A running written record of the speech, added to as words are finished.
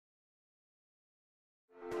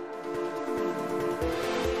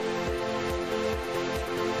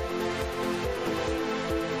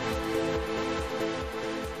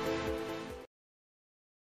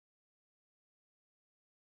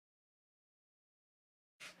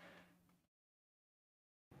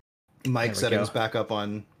mic settings back up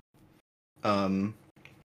on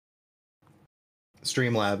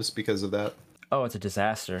Streamlabs because of that. Oh, it's a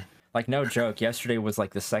disaster. Like, no joke. Yesterday was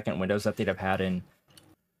like the second Windows update I've had in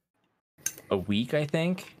a week, I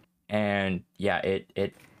think. And yeah,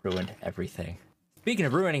 it ruined everything. Speaking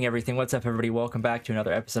of ruining everything, what's up, everybody? Welcome back to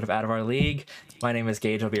another episode of Out of Our League. My name is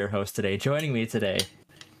Gage. I'll be your host today. Joining me today,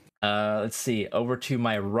 let's see. Over to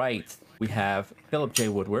my right, we have Philip J.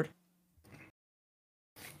 Woodward.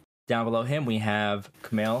 Down below him, we have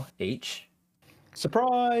Kumail H.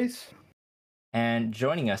 Surprise! And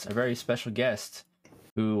joining us, a very special guest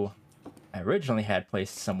who I originally had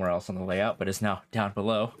placed somewhere else on the layout, but is now down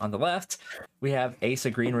below on the left. We have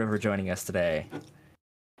Asa Green River joining us today.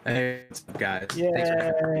 Hey, what's up, guys?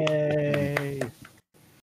 Yay!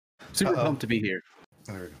 Super pumped to be here.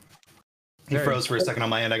 He froze for a second on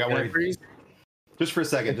my end. I got worried. Just for a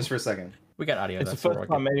second. We got audio. It's the first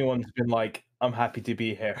time anyone's been like, I'm happy to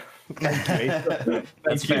be here.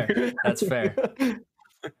 That's fair. That's fair.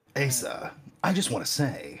 Asa, I just want to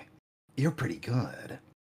say, you're pretty good.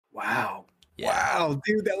 Wow. Yeah. Wow,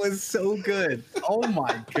 dude, that was so good. Oh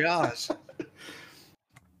my gosh.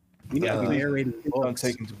 You need to be narrating I'm books.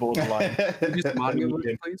 taking to borderline. Can you just mod me a little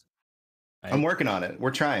bit, please? I'm working on it.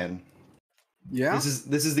 We're trying. Yeah. This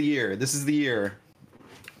is the year.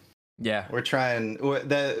 Yeah. We're trying. What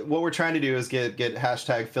we're trying to do is get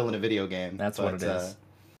hashtag fill in a video game. That's what it is.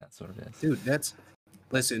 That's what it is. Dude,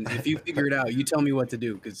 listen, if you figure it out, you tell me what to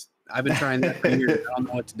do, because I've been trying that for years. I don't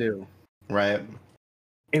know what to do. Right.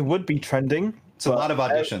 It would be trending. It's a lot of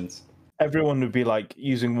auditions. Everyone would be like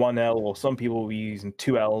using one L, or some people will be using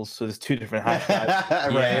two L's, so there's two different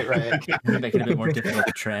hashtags. right. Make it a bit more difficult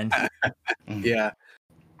to trend. Yeah.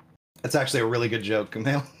 That's actually a really good joke,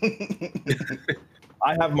 Kumail.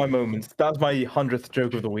 I have my moments. That's my 100th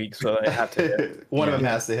joke of the week, so I had to hit. One of them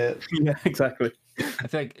has to hit. Yeah, exactly. I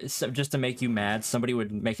feel like just to make you mad, somebody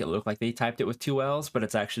would make it look like they typed it with two L's, but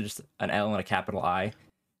it's actually just an L and a capital I.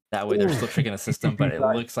 That way they're still tricking the system, but it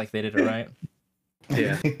looks like they did it right.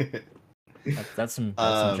 Yeah. That's some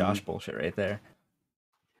Josh bullshit right there.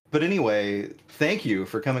 But anyway, thank you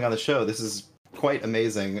for coming on the show. This is quite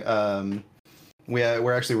amazing.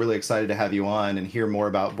 We're actually really excited to have you on and hear more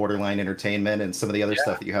about Borderline Entertainment and some of the other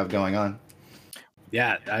stuff that you have going on.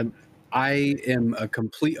 Yeah, I am a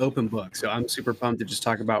complete open book, so I'm super pumped to just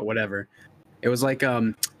talk about whatever. It was like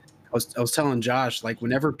I was telling Josh, like,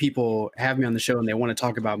 whenever people have me on the show and they want to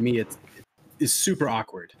talk about me, it's super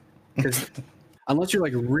awkward, because unless you're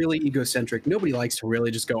like really egocentric, nobody likes to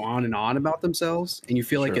really just go on and on about themselves, and you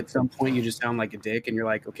feel like at some point you just sound like a dick, and you're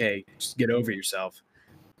like, okay, just get over yourself.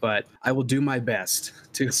 But I will do my best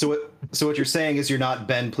to. So what you're saying is you're not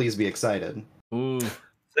Ben, please be excited. Ooh.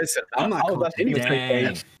 Listen, I'm not.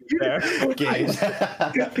 Dang.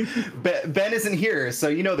 Ben isn't here, so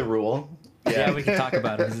you know the rule. Yeah, we can talk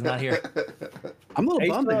about it. He's not here. I'm a little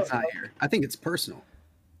bummed that he's not here. I think it's personal.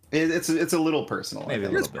 It's a little personal. Maybe a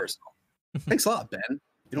It little is bit. personal. Thanks a lot, Ben. You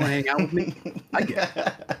don't want to hang out with me? I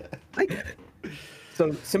get it.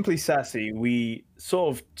 So, Simply Sassy, we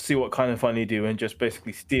sort of see what Kind of Funny do and just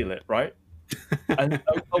basically steal it, right? And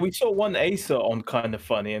we saw one Asa on Kind of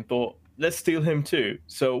Funny and thought, let's steal him too.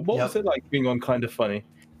 So what was it like being on Kind of Funny?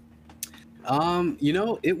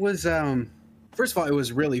 It was first of all, it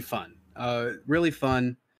was really fun.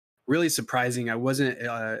 Really surprising. I wasn't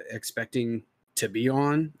expecting to be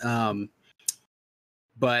on.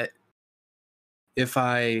 But if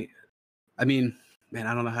I mean, man,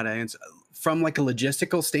 I don't know how to answer. From like a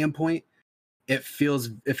logistical standpoint, it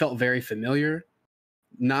felt very familiar.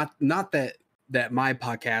 Not that my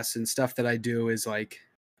podcasts and stuff that I do is like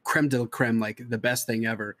creme de la creme, like the best thing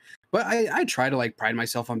ever. But I try to like pride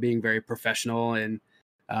myself on being very professional and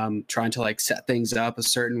trying to like set things up a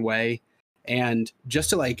certain way. And just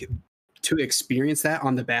to experience that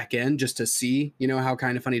on the back end, just to see, how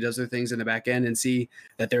Kind of Funny does their things in the back end and see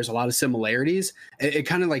that there's a lot of similarities. It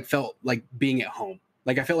kind of like felt like being at home.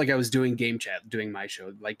 Like I felt like I was doing game chat, doing my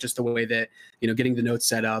show, like just the way that, getting the notes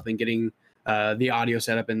set up and getting the audio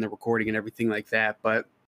set up and the recording and everything like that. But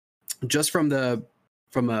just from a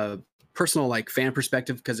personal like fan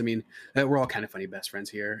perspective, because I mean, we're all Kind of Funny best friends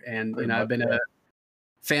here. And, I've been a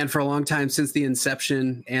fan for a long time since the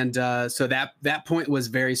inception. And so that point was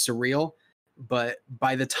very surreal. But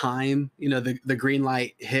by the time, the green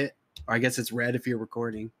light hit, or I guess it's red if you're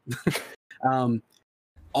recording,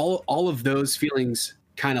 all of those feelings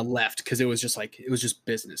kind of left, because it was just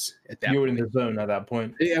business at that point. You were in the zone at that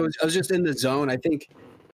point. Yeah, I was just in the zone. I think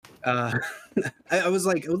I was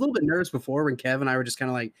like a little bit nervous before when Kev and I were just kind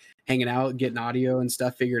of like hanging out, getting audio and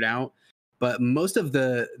stuff figured out. But most of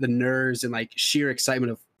the nerves and like sheer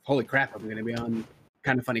excitement of holy crap, I'm going to be on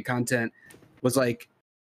kind of funny content was like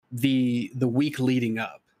the week leading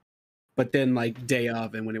up, but then like day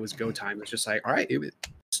of, and when it was go time, it's just like, all right,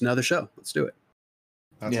 it's another show. Let's do it.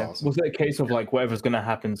 That's awesome. Was it a case of like whatever's gonna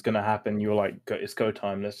happen is gonna happen? You were like, it's go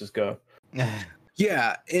time. Let's just go.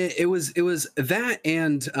 Yeah, it was that,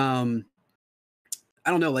 and I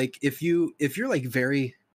don't know, like if you're like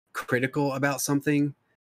very critical about something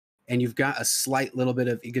and you've got a slight little bit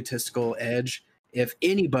of egotistical edge, if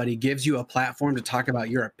anybody gives you a platform to talk about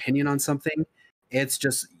your opinion on something, it's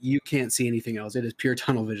just you can't see anything else. It is pure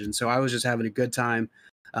tunnel vision. So I was just having a good time,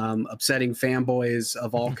 upsetting fanboys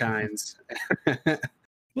of all kinds.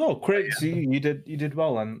 No, Craig, you did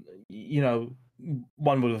well, and you know,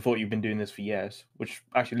 one would have thought you've been doing this for years, which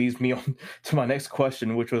actually leads me on to my next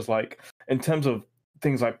question, which was like, in terms of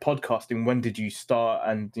things like podcasting, when did you start,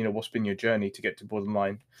 and you know, what's been your journey to get to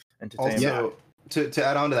Borderline Entertainment? Also, to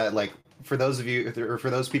add on to that, like for those of you, or for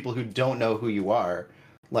those people who don't know who you are,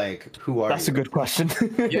 like who are That's you? a good question.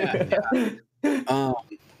 Yeah.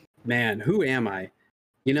 Man, who am I?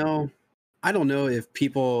 You know, I don't know if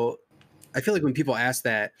people. I feel like when people ask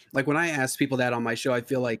that, like when I ask people that on my show, I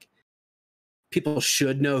feel like people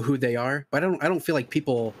should know who they are, but I don't feel like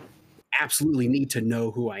people absolutely need to know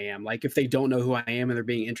who I am. Like if they don't know who I am and they're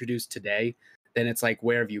being introduced today, then it's like,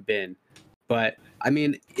 where have you been? But I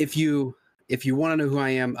mean, if you want to know who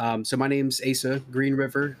I am, so my name's Asa Green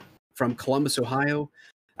River from Columbus, Ohio,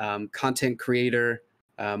 content creator,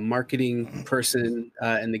 marketing person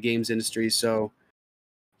in the games industry. So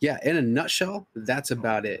yeah, in a nutshell, that's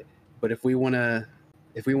about it. But if we want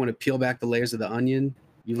to peel back the layers of the onion,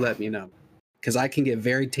 you let me know, because I can get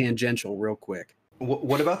very tangential real quick.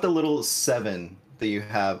 What about the little 7 that you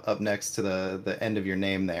have up next to the end of your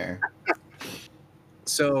name there?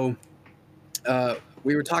 So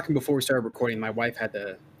we were talking before we started recording. My wife had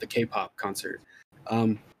the K-pop concert.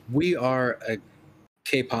 We are a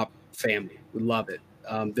K-pop family. We love it.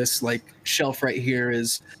 This like shelf right here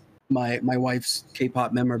is my wife's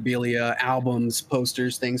K-pop memorabilia, albums,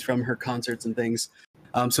 posters, things from her concerts and things.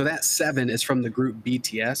 So that 7 is from the group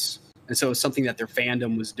BTS. And so it's something that their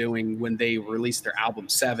fandom was doing when they released their album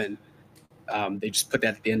 7. They just put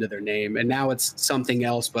that at the end of their name. And now it's something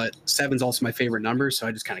else, but 7's also my favorite number, so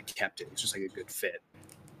I just kind of kept it. It's just like a good fit.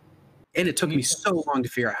 And it took me so long to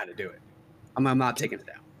figure out how to do it. I'm not taking it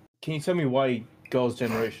down. Can you tell me why Girls'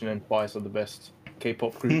 Generation and Twice are the best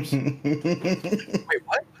K-pop groups? Wait,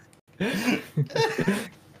 what?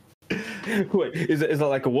 Wait, is it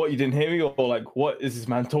like a what, you didn't hear me, or like what is this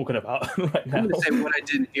man talking about right now? I'm gonna say what I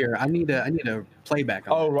didn't hear. I need a playback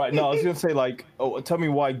on Oh that. right, no, I was gonna say like, tell me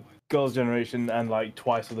why Girls' Generation and like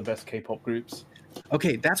Twice are the best K-pop groups.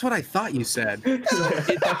 Okay, that's what I thought you said.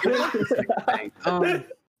 I'm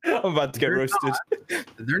about to get roasted.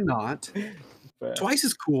 They're not. Fair. Twice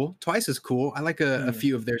is cool. I like a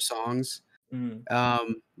few of their songs.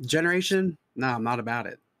 Generation, no, I'm not about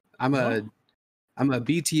it. I'm a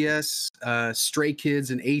BTS, Stray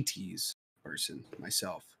Kids, and ATEEZ person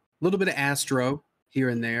myself. A little bit of Astro here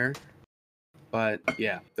and there, but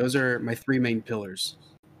yeah, those are my 3 main pillars.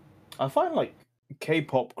 I find like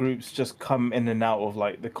K-pop groups just come in and out of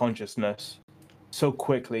like the consciousness so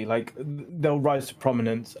quickly. Like they'll rise to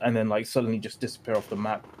prominence and then like suddenly just disappear off the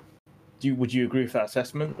map. Would you agree with that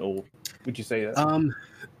assessment, or would you say that?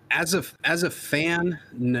 As a fan,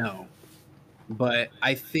 no, but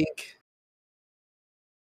I think,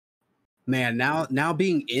 man, now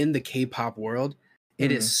being in the K-pop world,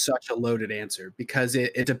 it is such a loaded answer, because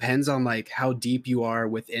it depends on like how deep you are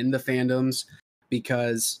within the fandoms,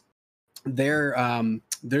 because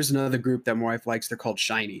there's another group that my wife likes. They're called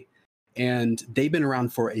SHINee, and they've been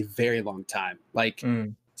around for a very long time. Like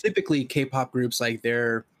typically K-pop groups, like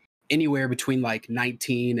they're anywhere between like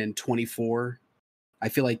 19 and 24. I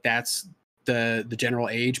feel like that's the general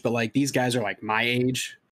age, but like these guys are like my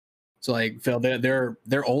age. So like Phil,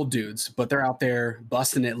 they're old dudes, but they're out there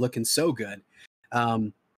busting it, looking so good.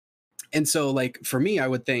 And so like for me, I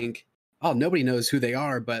would think, oh, nobody knows who they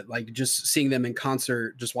are, but like just seeing them in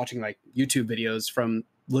concert, just watching like YouTube videos from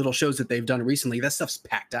little shows that they've done recently, that stuff's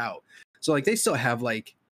packed out. So like they still have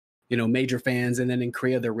like, you know, major fans, and then in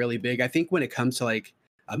Korea they're really big. I think when it comes to like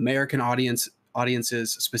American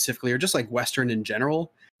audiences specifically, or just like Western in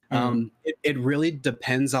general, it really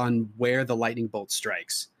depends on where the lightning bolt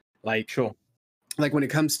strikes. Like, Sure. Like when it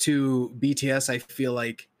comes to BTS, I feel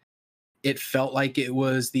like it felt like it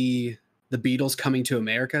was the Beatles coming to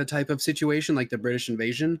America type of situation, like the British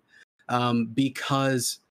invasion,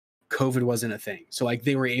 because COVID wasn't a thing. So like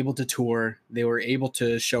they were able to tour, they were able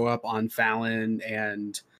to show up on Fallon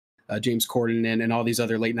and James Corden and all these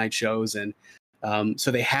other late night shows, and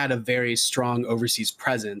so they had a very strong overseas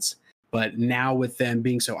presence. But now with them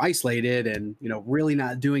being so isolated and, you know, really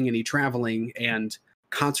not doing any traveling and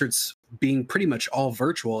concerts being pretty much all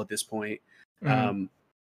virtual at this point,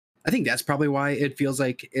 I think that's probably why it feels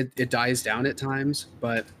like it dies down at times.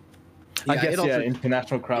 But I guess, it also,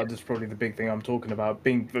 international crowds is probably the big thing I'm talking about,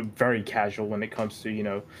 being very casual when it comes to, you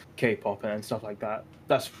know, K-pop and stuff like that.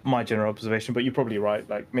 That's my general observation, but you're probably right.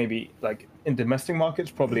 Like, maybe, like, in domestic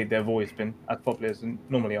markets, probably they've always been as popular as they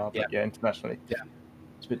normally are, but internationally. Yeah.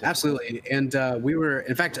 It's a bit difficult. Absolutely. And we were,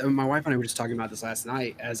 in fact, my wife and I were just talking about this last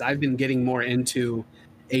night, as I've been getting more into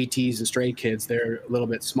ATs and Stray Kids. They're a little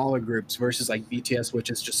bit smaller groups versus like BTS,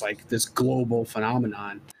 which is just like this global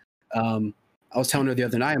phenomenon. I was telling her the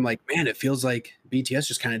other night, I'm like, man, it feels like BTS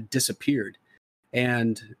just kind of disappeared.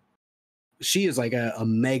 And she is like a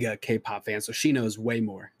mega K-pop fan, so she knows way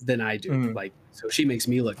more than I do. Like, so she makes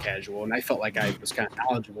me look casual, and I felt like I was kind of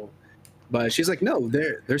knowledgeable. But she's like, no,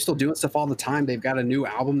 they're still doing stuff all the time. They've got a new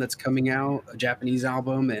album that's coming out, a Japanese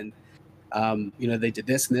album, and you know, they did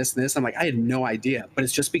this and this and this. I'm like, I had no idea, but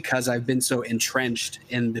it's just because I've been so entrenched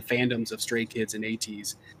in the fandoms of Stray Kids and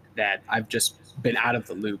ATs that I've just been out of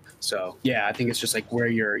the loop. So yeah, I think it's just like where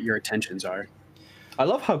your attentions are. I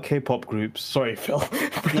love how K-pop groups. Sorry, Phil.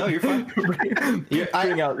 No, you're fine.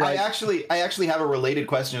 I actually have a related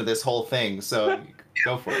question to this whole thing, so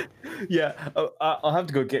go for it. Yeah, I'll have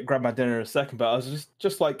to go grab my dinner in a second, but I was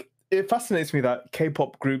just like, it fascinates me that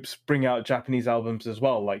K-pop groups bring out Japanese albums as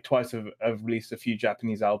well. Like twice have released a few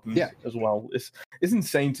Japanese albums as well. It's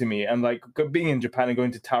insane to me. And like being in Japan and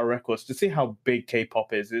going to Tower Records to see how big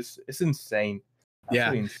K-pop is, it's insane.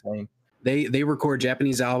 Absolutely insane. They record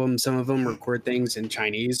Japanese albums. Some of them record things in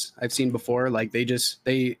Chinese. I've seen before. Like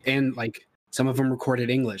and like some of them recorded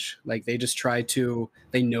English. Like they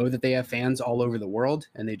know that they have fans all over the world,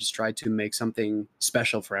 and they just try to make something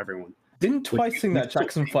special for everyone. Didn't Twice sing that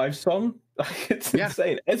Jackson 5 song? It's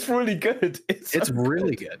insane. It's really good. It's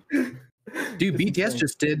really good. Dude, BTS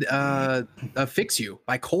just did Fix You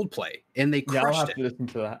by Coldplay, and they crushed it. I'll have to listen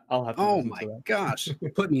to that. Oh my gosh.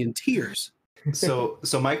 Put me in tears. So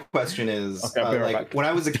my question is, when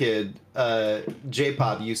I was a kid,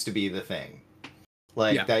 J-pop used to be the thing.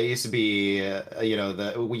 Like that used to be, you know,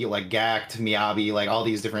 like Gact, Miyabi, like all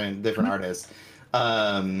these different artists,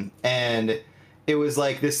 and it was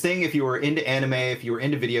like this thing. If you were into anime, if you were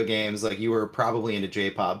into video games, like you were probably into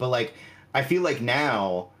J-pop. But like, I feel like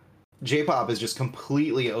now J-pop is just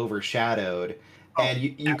completely overshadowed, and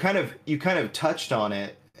you kind of touched on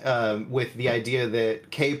it with the idea that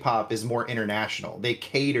K-pop is more international. They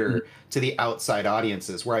cater to the outside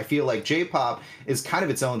audiences, where I feel like J-pop is kind of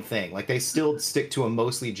its own thing. Like they still stick to a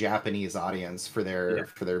mostly Japanese audience for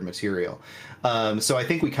their material. So I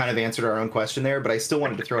think we kind of answered our own question there, but I still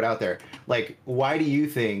wanted to throw it out there. Like, why do you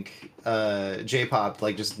think J-pop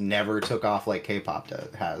like just never took off like K-pop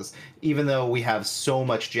has, even though we have so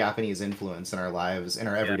much Japanese influence in our lives, in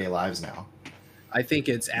our everyday lives now? I think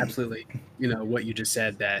it's absolutely, you know, what you just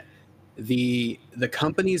said, that the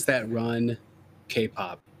companies that run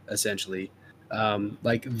K-pop essentially,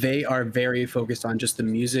 like they are very focused on just the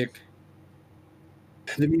music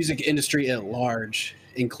industry at large,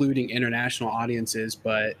 including international audiences.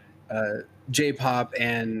 But J-pop,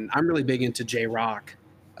 and I'm really big into J-rock.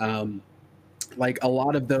 Like a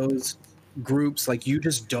lot of those groups, like you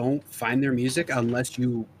just don't find their music unless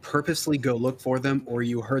you purposely go look for them, or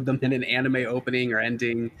you heard them in an anime opening or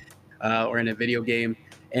ending, or in a video game.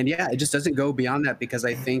 And yeah, it just doesn't go beyond that, because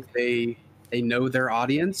I think they know their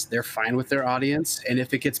audience. They're fine with their audience, and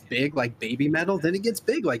if it gets big like baby metal, then it gets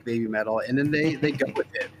big like baby metal, and then they go with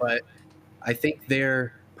it. But I think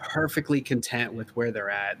they're perfectly content with where they're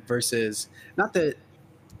at, versus, not that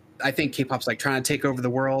I think K-pop's like trying to take over the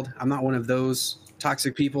world. I'm not one of those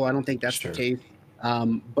toxic people. I don't think that's the case.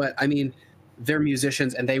 But I mean, they're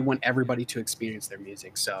musicians and they want everybody to experience their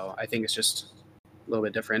music. So I think it's just a little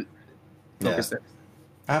bit different focus there.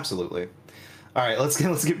 Absolutely. All right, let's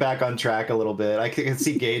get back on track a little bit. I can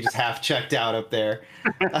see Gage is half checked out up there.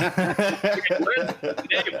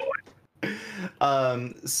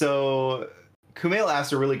 So Kumail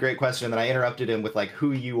asked a really great question, and then I interrupted him with like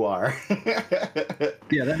who you are.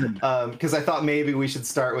 Because I thought maybe we should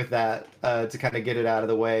start with that to kind of get it out of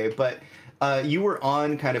the way. But you were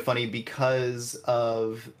on Kind of Funny because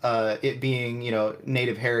of it being, you know,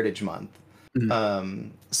 Native Heritage Month. Mm-hmm.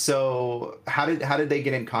 So how did they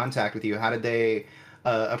get in contact with you? How did they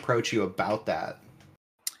approach you about that?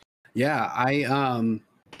 Yeah,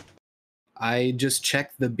 I just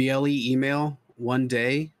checked the BLE email one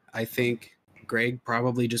day. I think Greg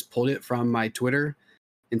probably just pulled it from my Twitter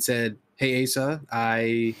and said, "Hey Asa,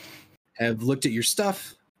 I have looked at your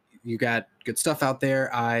stuff. You got good stuff out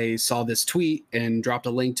there. I saw this tweet and dropped a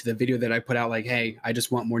link to the video that I put out. Like, hey, I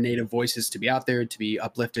just want more native voices to be out there, to be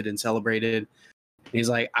uplifted and celebrated. And he's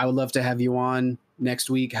like, I would love to have you on next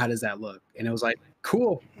week. How does that look? And it was like,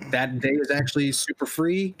 cool. That day is actually super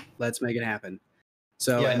free. Let's make it happen.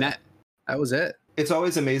 So, and that was it. It's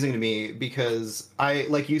always amazing to me because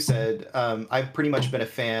like you said, I've pretty much been a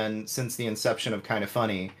fan since the inception of Kind of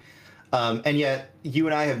Funny. And yet you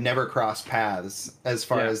and I have never crossed paths as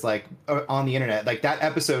far as like on the internet. Like that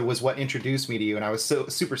episode was what introduced me to you. And I was so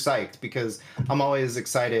super psyched because I'm always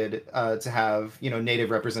excited to have, native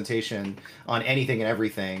representation on anything and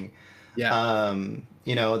everything. Yeah.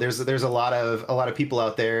 There's a lot of people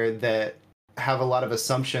out there that have a lot of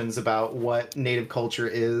assumptions about what native culture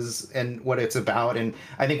is and what it's about. And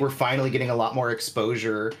I think we're finally getting a lot more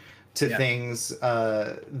exposure to things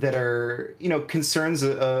that are, concerns,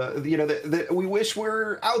 that we wish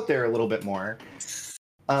were out there a little bit more.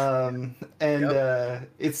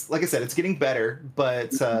 It's, like I said, it's getting better,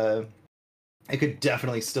 but it could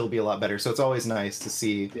definitely still be a lot better. So it's always nice to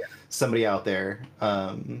see somebody out there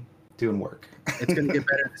doing work. It's going to get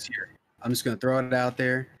better this year. I'm just going to throw it out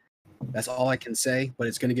there. That's all I can say, but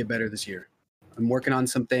it's going to get better this year. I'm working on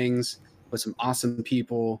some things with some awesome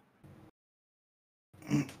people.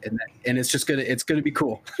 And it's gonna be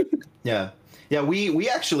cool. Yeah. We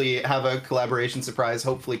actually have a collaboration surprise,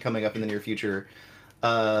 hopefully coming up in the near future,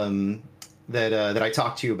 that I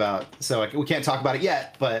talked to you about. So we can't talk about it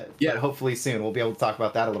yet, but hopefully soon we'll be able to talk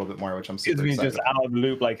about that a little bit more, which I'm super excited. Just out of the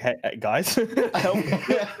loop, like, hey guys, help.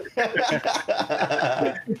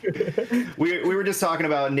 we were just talking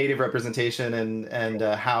about native representation and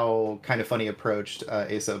how Kind of Funny approached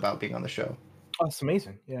Asa about being on the show. Oh, that's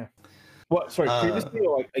amazing. Yeah. What? Sorry, previously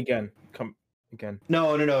or like again? Come again?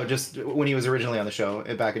 No. Just when he was originally on the show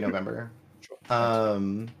back in November.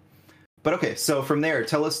 Sure. But okay, so from there,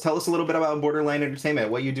 tell us a little bit about Borderline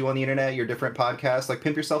Entertainment, what you do on the internet, your different podcasts, like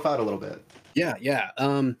pimp yourself out a little bit. Yeah.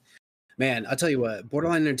 Man, I'll tell you what,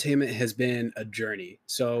 Borderline Entertainment has been a journey.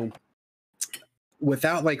 So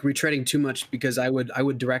without like retreading too much, because I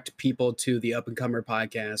would direct people to the Up and Comer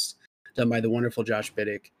podcast done by the wonderful Josh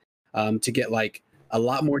Biddick, to get like a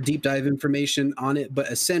lot more deep dive information on it. But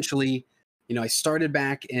essentially, I started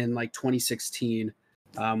back in like 2016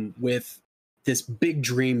 with this big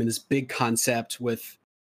dream and this big concept I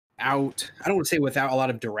don't want to say without a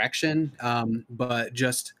lot of direction, but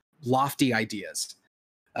just lofty ideas.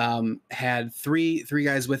 Had three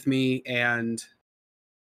guys with me, and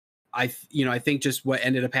I think just what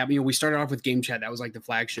ended up happening, we started off with Game Chat. That was like the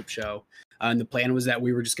flagship show. And the plan was that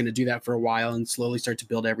we were just going to do that for a while and slowly start to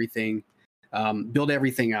build everything up.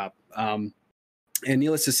 And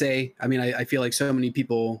needless to say, I mean, I feel like so many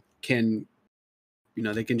people can, they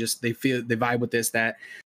vibe with this, that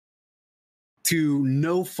to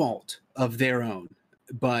no fault of their own,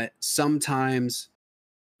 but sometimes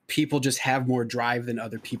people just have more drive than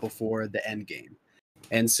other people for the end game.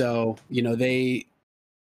 And so, they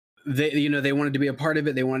wanted to be a part of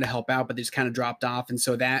it. They wanted to help out, but they just kind of dropped off. And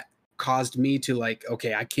so that caused me to like,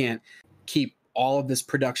 okay, I can't keep all of this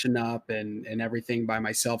production up and everything by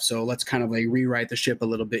myself. So let's kind of like rewrite the ship a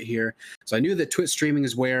little bit here. So I knew that Twitch streaming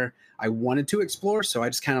is where I wanted to explore. So I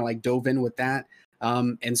just kind of like dove in with that.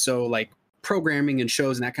 And so like programming and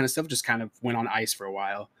shows and that kind of stuff just kind of went on ice for a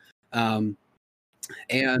while. And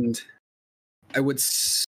I would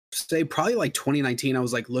say probably like 2019, I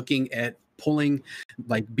was like looking at pulling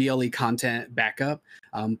like BLE content back up,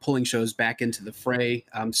 pulling shows back into the fray.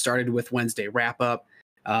 Started with Wednesday Wrap Up,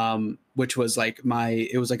 which was like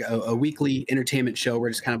it was like a weekly entertainment show where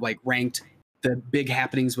it just kind of like ranked the big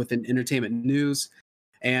happenings within entertainment news.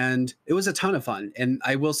 And it was a ton of fun. And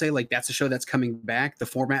I will say, like, that's a show that's coming back. The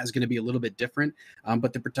format is going to be a little bit different,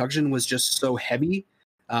 but the production was just so heavy.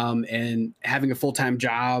 And having a full-time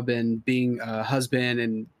job and being a husband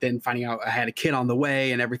and then finding out I had a kid on the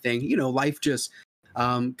way and everything, life just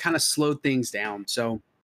kind of slowed things down. So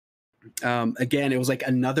again, it was like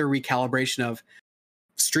another recalibration of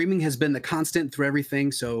streaming has been the constant through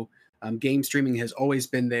everything. So game streaming has always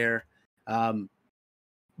been there.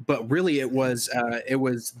 But really it was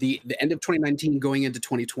the end of 2019 going into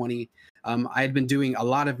 2020. I had been doing a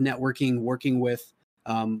lot of networking, working with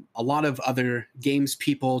a lot of other games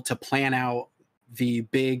people to plan out the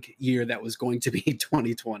big year that was going to be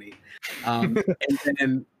 2020.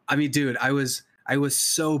 And I mean, dude, I was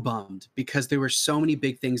so bummed because there were so many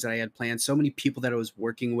big things that I had planned, so many people that I was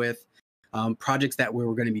working with, projects that we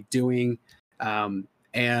were going to be doing. And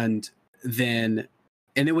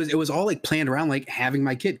it was all like planned around like having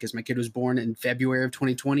my kid, because my kid was born in February of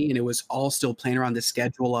 2020, and it was all still planned around the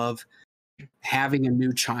schedule of having a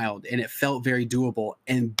new child, and it felt very doable.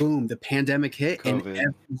 And boom, the pandemic hit, COVID.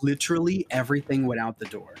 and literally everything went out the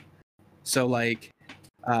door. So like,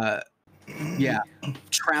 yeah,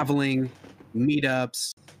 traveling,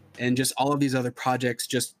 meetups, and just all of these other projects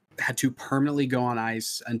just had to permanently go on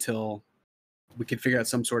ice until we could figure out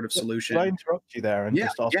some sort of solution. Could I interrupt you there and Yeah,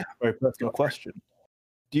 just ask yeah. a very personal question?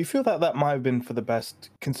 Do you feel that that might have been for the best,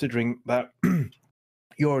 considering that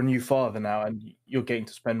you're a new father now and you're getting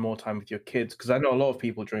to spend more time with your kids? Because I know a lot of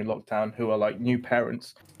people during lockdown who are like new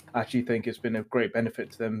parents actually think it's been a great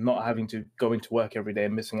benefit to them not having to go into work every day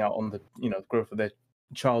and missing out on the growth of their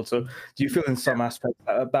child. So do you feel in some aspects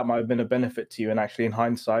that that might have been a benefit to you, and actually in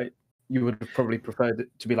hindsight you would have probably preferred it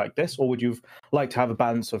to be like this, or would you like to have a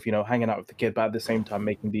balance of hanging out with the kid but at the same time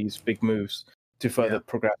making these big moves to further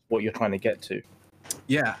progress what you're trying to get to?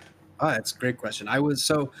 Yeah, that's a great question. I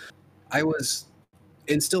was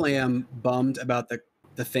and still am bummed about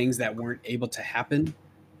the things that weren't able to happen,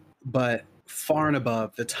 but far and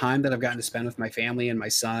above the time that I've gotten to spend with my family and my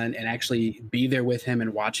son and actually be there with him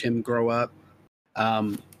and watch him grow up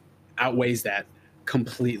outweighs that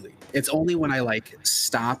completely. It's only when I like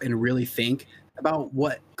stop and really think about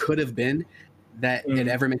what could have been that it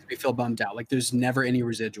ever makes me feel bummed out. Like there's never any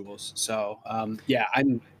residuals. So yeah, I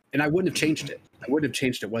wouldn't have changed it. I wouldn't have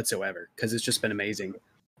changed it whatsoever because it's just been amazing.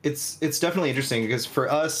 It's definitely interesting because for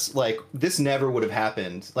us, like, this never would have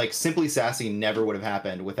happened. Like, Simply Sassy never would have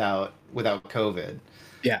happened without COVID.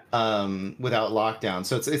 Yeah. Without lockdown.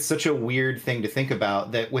 So it's such a weird thing to think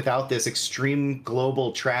about that without this extreme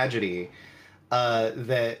global tragedy,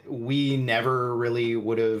 that we never really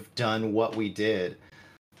would have done what we did.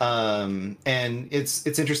 And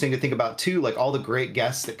it's interesting to think about too, like all the great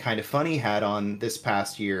guests that Kind of Funny had on this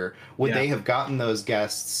past year. Would they have gotten those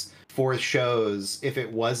guests for shows if it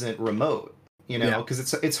wasn't remote?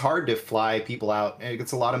 Because it's hard to fly people out, and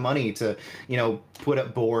it's a lot of money to put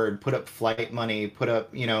up board, put up flight money, put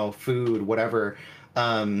up food, whatever,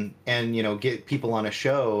 and get people on a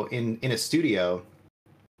show in a studio.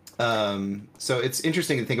 So it's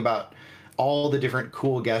interesting to think about all the different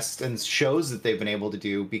cool guests and shows that they've been able to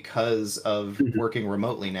do because of working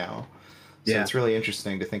remotely now. So it's really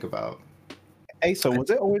interesting to think about. So was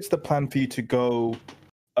it always the plan for you to go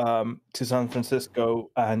to San Francisco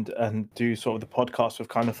and do sort of the podcast with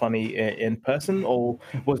Kind of Funny in person, or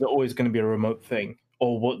was it always going to be a remote thing,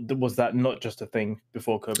 or was that not just a thing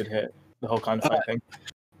before COVID hit, the whole Kind of Funny thing?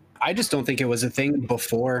 I just don't think it was a thing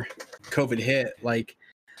before COVID hit. Like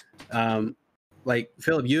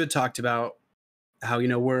Philip, you had talked about how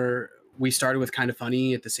we started with Kind of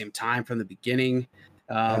Funny at the same time from the beginning,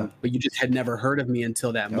 but you just had never heard of me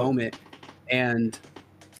until that moment. And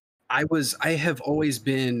I have always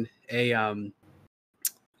been a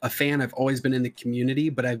fan. I've always been in the community,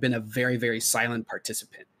 but I've been a very, very silent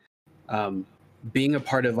participant. Being a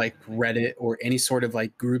part of like Reddit or any sort of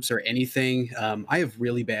like groups or anything, I have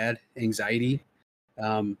really bad anxiety,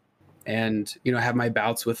 and have my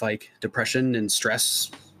bouts with like depression and stress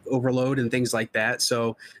overload and things like that.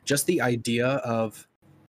 So just the idea of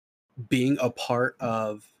being a part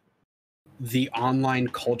of the online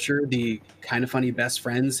culture, the Kind of Funny best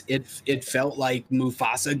friends, it felt like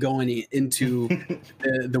Mufasa going into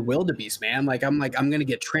the wildebeest, man. I'm gonna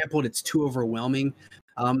get trampled. It's too overwhelming.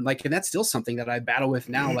 And that's still something that I battle with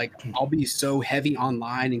now. Like I'll be so heavy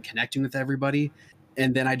online and connecting with everybody,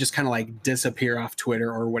 and then I just kind of like disappear off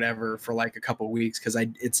Twitter or whatever for like a couple of weeks because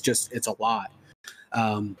it's a lot.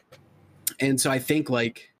 And so I think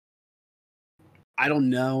like I don't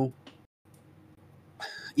know.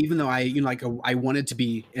 Even though I wanted to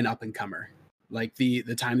be an up and comer, like the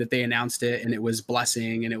time that they announced it, and it was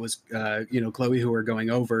Blessing and it was Chloe who were going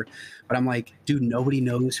over, but I'm like, dude, nobody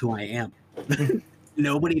knows who I am.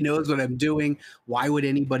 Nobody knows what I'm doing. Why would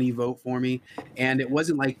anybody vote for me? And it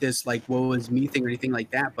wasn't like this like what was me thing or anything like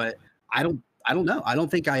that. But I don't know. I don't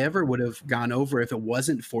think I ever would have gone over if it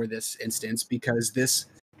wasn't for this instance, because this,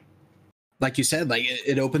 like you said, like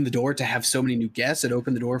it opened the door to have so many new guests. It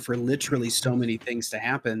opened the door for literally so many things to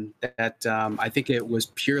happen that I think it was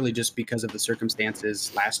purely just because of the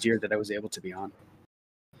circumstances last year that I was able to be on.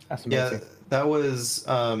 That's amazing. Yeah, that was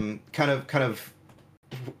kind of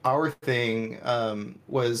our thing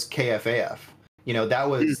was KFAF. That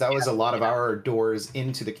was a lot of our doors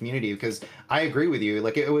into the community, because I agree with you.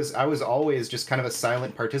 Like I was always just kind of a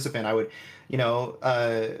silent participant. I would,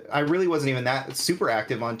 I really wasn't even that super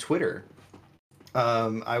active on Twitter.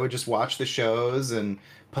 I would just watch the shows and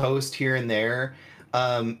post here and there.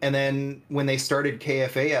 And then when they started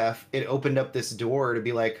KFAF, it opened up this door to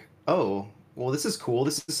be like, oh, well, this is cool.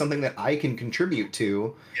 This is something that I can contribute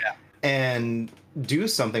to. Yeah. and do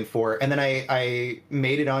something for. And then I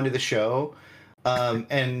made it onto the show,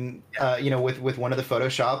 and with one of the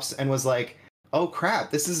photoshops, and was like, oh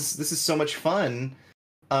crap, this is so much fun,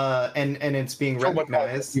 and it's being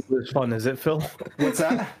recognized. People is fun, is it, Phil? What's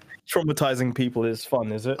that? Traumatizing people is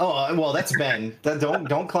fun, is it? Oh, well, that's Ben.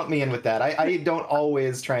 Don't clump me in with that. I don't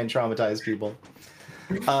always try and traumatize people.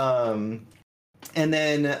 And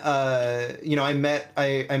then I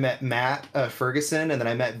met Matt Ferguson, and then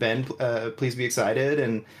I met Ben. Please Be Excited,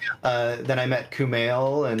 and then I met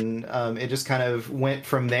Kumail, and it just kind of went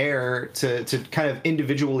from there to kind of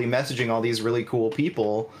individually messaging all these really cool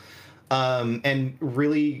people, and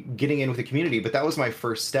really getting in with the community. But that was my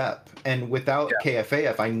first step, and without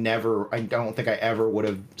KFAF, I don't think I ever would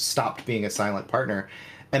have stopped being a silent partner.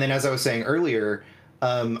 And then, as I was saying earlier,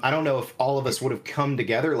 I don't know if all of us would have come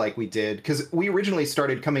together like we did, because we originally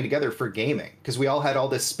started coming together for gaming, because we all had all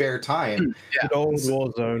this spare time. Old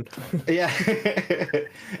Warzone. Yeah.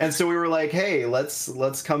 And so we were like, hey,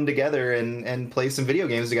 let's come together and play some video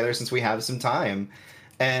games together since we have some time.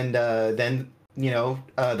 And then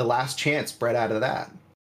the Last Chance bred out of that.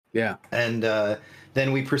 Yeah. And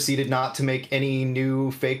then we proceeded not to make any new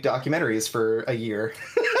fake documentaries for a year.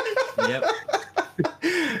 Yep.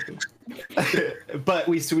 But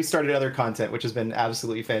we started other content, which has been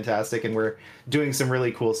absolutely fantastic, and we're doing some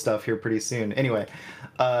really cool stuff here pretty soon. Anyway,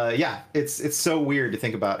 it's so weird to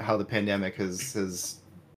think about how the pandemic has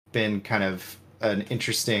been kind of an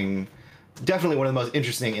interesting, definitely one of the most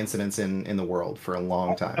interesting incidents in the world for a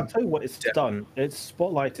long time. I'll tell you what it's done. It's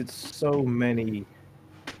spotlighted so many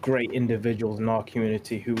great individuals in our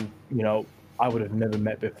community who, I would have never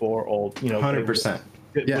met before, or 100%.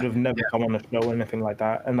 It would have never come on a show or anything like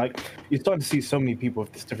that. And you're starting to see so many people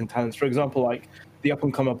with these different talents. For example, the Up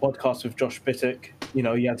and Comer podcast with Josh Bittick,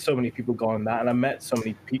 he had so many people go on that, and I met so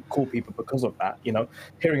many cool people because of that.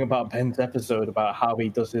 Hearing about Ben's episode about how he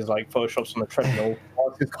does his photoshops on the treadmill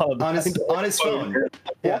on his phone.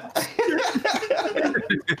 Yeah.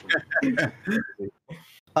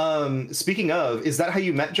 Speaking of, is that how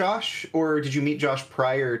you met Josh, or did you meet Josh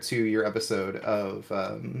prior to your episode of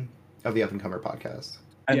the Up and Comer podcast?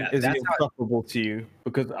 And is he insufferable to you?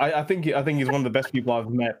 Because I think he's one of the best people I've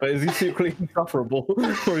met. But is he secretly insufferable,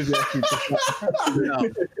 or is he actually just No,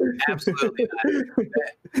 absolutely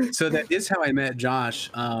not. So that is how I met Josh.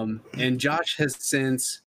 And Josh has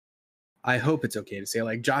since, I hope it's okay to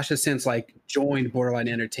say, Josh has since joined Borderline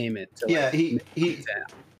Entertainment. He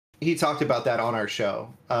talked about that on our show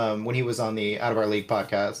when he was on the Out of Our League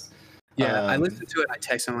podcast. Yeah, I listened to it. I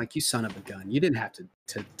texted him you son of a gun, you didn't have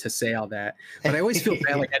to say all that. But I always feel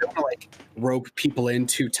bad. I don't want to rope people in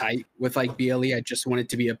too tight with BLE. I just want it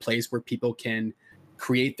to be a place where people can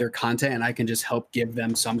create their content, and I can just help give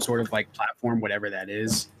them some sort of platform, whatever that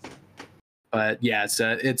is. But yeah,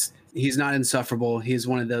 it's he's not insufferable. He's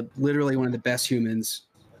literally one of the best humans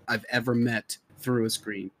I've ever met through a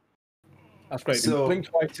screen. That's great. So, blink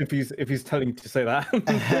twice if he's telling you to say that.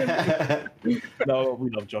 No, we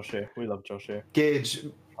love Josh here. Gage,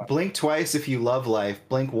 blink twice if you love life.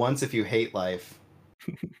 Blink once if you hate life.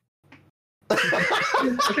 What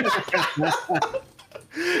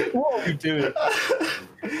are we doing?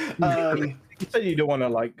 You said you don't want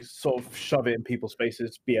to sort of shove it in people's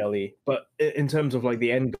faces, BLE, but in terms of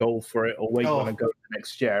the end goal for it, or where you want to go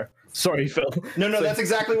next year. Sorry, Phil. No, that's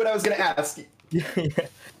exactly what I was going to ask. Yeah.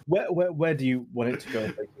 Where do you want it to go,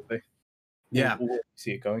 basically? Yeah. Where do you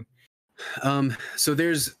see it going? So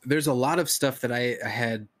there's a lot of stuff that I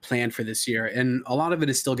had planned for this year, and a lot of it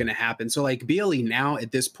is still going to happen. So BLE now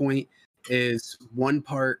at this point is one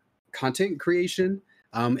part content creation,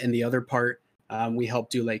 and the other part we help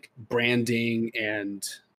do branding and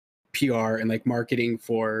PR and marketing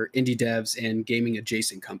for indie devs and gaming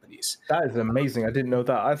adjacent companies. That is amazing. I didn't know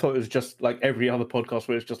that. I thought it was just every other podcast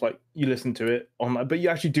where it's just you listen to it online, but you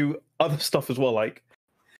actually do other stuff as well.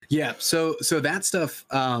 Yeah. So that stuff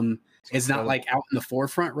is not out in the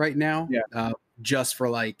forefront right now. Yeah. Just for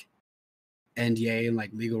NDA and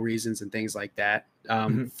legal reasons and things like that.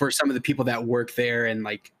 For some of the people that work there and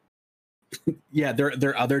there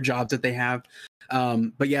are other jobs that they have.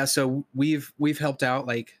 But yeah, so we've helped out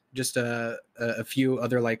just a few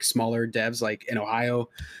other smaller devs in Ohio,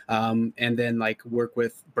 and then work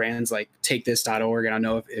with brands like TakeThis.org. And I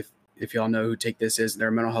know if y'all know who Take This is, they're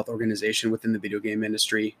a mental health organization within the video game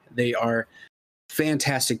industry. They are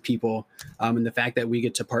fantastic people, and the fact that we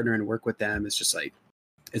get to partner and work with them is just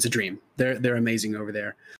it's a dream. They're amazing over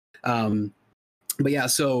there. But yeah,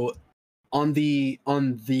 so on the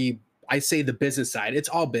I say the business side, it's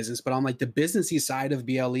all business, but on the businessy side of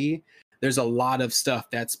BLE, there's a lot of stuff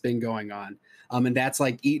that's been going on. And that's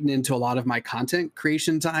like eaten into a lot of my content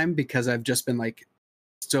creation time because I've just been like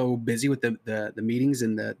so busy with the meetings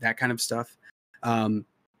and that kind of stuff.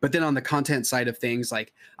 But then on the content side of things,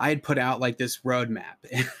 like I had put out like this roadmap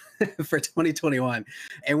for 2021.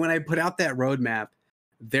 And when I put out that roadmap,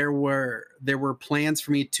 there were plans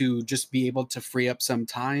for me to just be able to free up some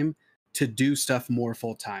time to do stuff more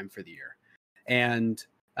full time for the year. And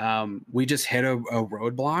we just hit a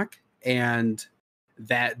roadblock, and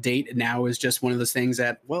that date now is just one of those things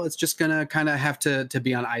that, well, it's just gonna kind of have to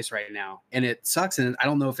be on ice right now. And it sucks. And I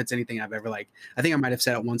don't know if it's anything I've ever like, I think I might have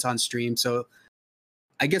said it once on stream. So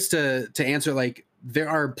I guess to answer, like, there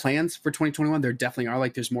are plans for 2021. There definitely are.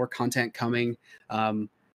 Like, there's more content coming,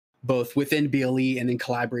 both within BLE and in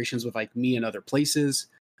collaborations with like me and other places.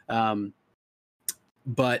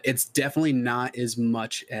 But it's definitely not as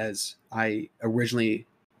much as I originally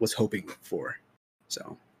was hoping for.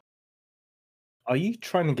 So, are you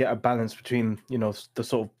trying to get a balance between, you know, the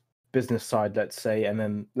sort of business side, let's say, and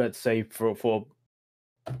then let's say for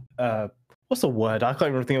what's the word? I can't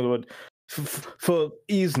even think of the word. For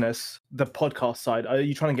easiness, the podcast side, are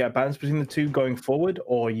you trying to get a balance between the two going forward,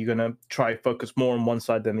 or are you going to try focus more on one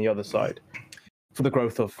side than the other side for the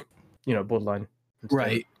growth of, you know, Borderline?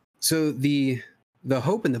 Right. So the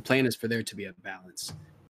hope and the plan is for there to be a balance.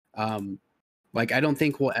 Like, I don't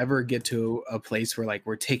think we'll ever get to a place where like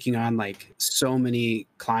we're taking on like so many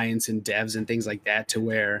clients and devs and things like that to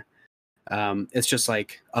where it's just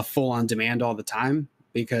like a full on demand all the time,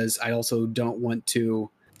 because I also don't want to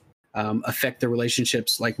affect the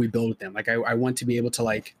relationships like we build with them. Like I want to be able to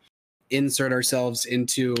like insert ourselves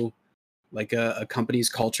into like a company's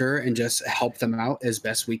culture and just help them out as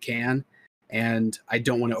best we can. And I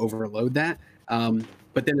don't want to overload that.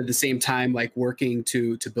 But then at the same time, like working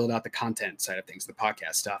to build out the content side of things, the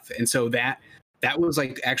podcast stuff. And so that was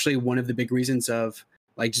like actually one of the big reasons of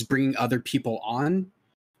like just bringing other people on,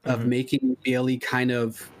 of making BLE kind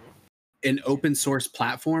of an open source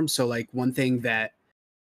platform. So like one thing that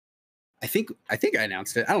I think I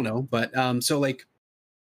announced it, I don't know, but so like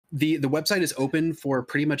the website is open for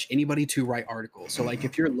pretty much anybody to write articles. So like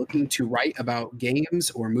if you're looking to write about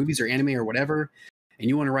games or movies or anime or whatever, and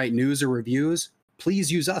you want to write news or reviews,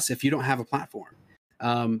 please use us if you don't have a platform.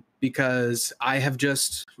 Because I have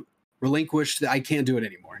just relinquished that I can't do it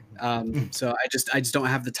anymore. So I just don't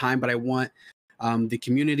have the time, but I want the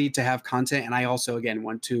community to have content, and I also again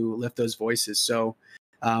want to lift those voices. So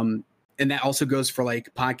and that also goes for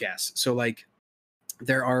like podcasts. So like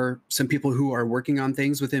there are some people who are working on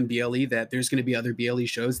things within BLE that there's going to be other BLE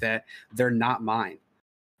shows that they're not mine.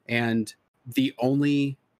 And the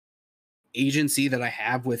only agency that I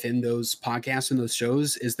have within those podcasts and those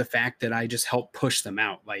shows is the fact that I just help push them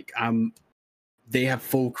out. Like they have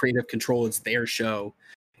full creative control. It's their show.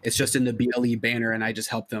 It's just in the BLE banner, and I just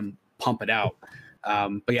help them pump it out.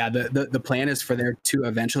 But yeah, the plan is for there to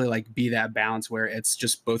eventually like be that balance where it's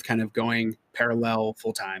just both kind of going parallel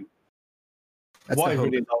full time. What I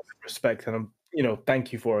really love, respect, and you know,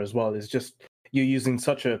 thank you for as well, is just you're using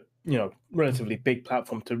such a, you know, relatively big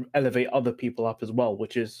platform to elevate other people up as well,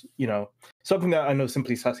 which is, you know, something that I know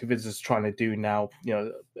Simply Sassy Vids is trying to do now, you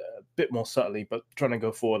know, a bit more subtly, but trying to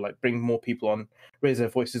go forward, like bring more people on, raise their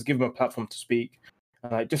voices, give them a platform to speak.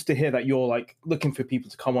 Just to hear that you're like looking for people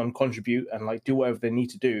to come on, contribute, and like do whatever they need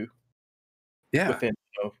to do, within,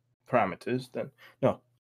 you know, parameters. Then no,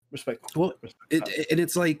 respect. Well,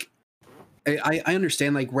 it's like I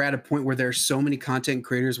understand. Like we're at a point where there's so many content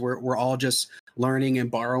creators where we're all just learning and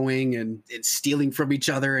borrowing and stealing from each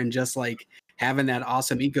other and just like having that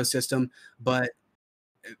awesome ecosystem. But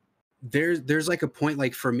there's like a point,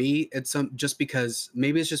 like for me, it's just because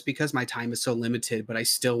maybe it's just because my time is so limited, but I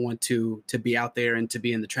still want to be out there and to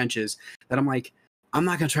be in the trenches, that I'm like, I'm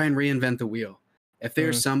not gonna try and reinvent the wheel. If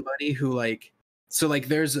there's somebody who like, so like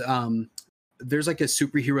there's like a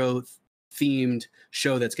superhero themed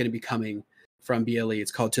show that's going to be coming from BLE.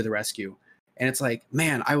 It's called To the Rescue, and it's like,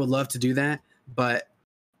 man, I would love to do that, but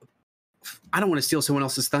I don't want to steal someone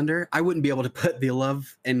else's thunder. I wouldn't be able to put the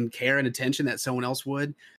love and care and attention that someone else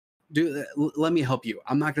would. Let me help you.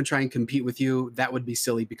 I'm not going to try and compete with you. That would be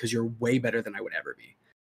silly because you're way better than I would ever be.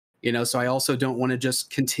 You know, so I also don't want to just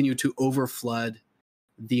continue to overflood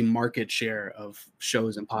the market share of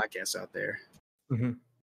shows and podcasts out there.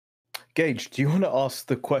 Gage, do you want to ask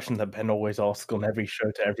the question that Ben always asks on every show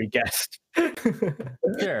to every guest?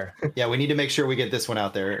 Sure. Yeah, we need to make sure we get this one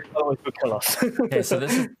out there. Oh, it will kill us. Okay, so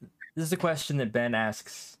this is a question that Ben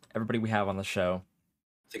asks everybody we have on the show.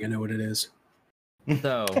 I think I know what it is.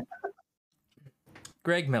 So,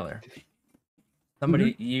 Greg Miller,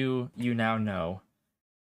 somebody you now know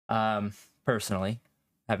personally,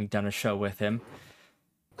 having done a show with him.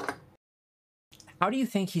 How do you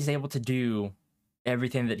think he's able to do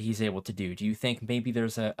everything that he's able to do? Do you think maybe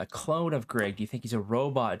there's a clone of Greg? Do you think he's a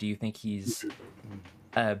robot? Do you think he's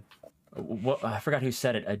I forgot who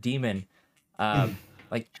said it, a demon?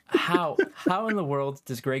 Like how in the world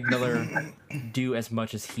does Greg Miller do as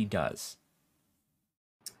much as he does?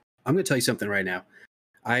 I'm going to tell you something right now.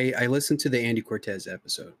 I listened to the Andy Cortez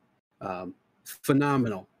episode.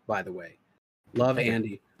 Phenomenal, by the way. Love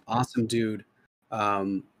Andy. Awesome dude.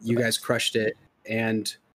 You guys crushed it.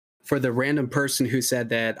 And for the random person who said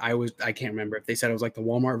that I can't remember if they said it was like the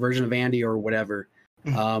Walmart version of Andy or whatever.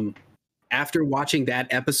 After watching that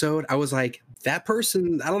episode, I was like, that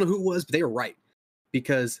person, I don't know who it was, but they were right.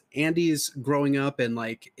 Because Andy's growing up and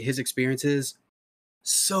like his experiences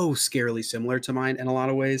so scarily similar to mine in a lot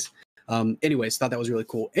of ways. Anyways, thought that was really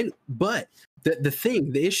cool. But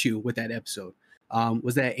the issue with that episode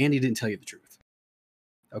was that Andy didn't tell you the truth.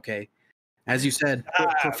 Okay. As you said,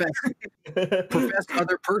 professed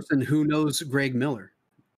other person who knows Greg Miller.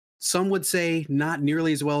 Some would say not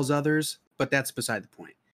nearly as well as others, but that's beside the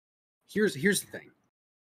point. Here's the thing.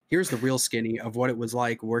 Here's the real skinny of what it was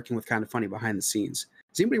like working with Kind of Funny behind the scenes.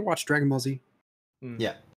 Does anybody watch Dragon Ball Z?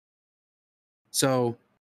 Yeah. So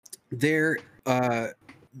there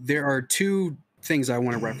are two things I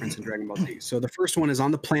want to reference in Dragon Ball Z. So the first one is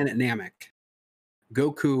on the planet Namek.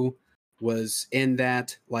 Goku was in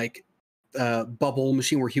that like bubble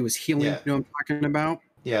machine where he was healing. Yeah. You know what I'm talking about?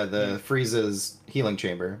 Yeah, the Frieza's healing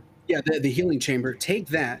chamber. Yeah, the healing chamber. Take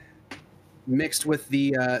that mixed with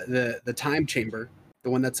the time chamber, the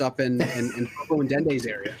one that's up in Pogo and Dende's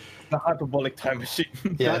area. The hyperbolic time machine.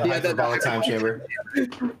 Yeah, the Yeah, hyperbolic time chamber.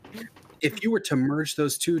 If you were to merge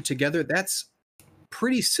those two together, that's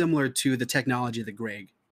pretty similar to the technology that Greg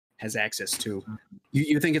has access to.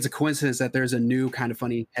 You think it's a coincidence that there's a new Kind of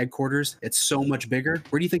Funny headquarters? It's so much bigger.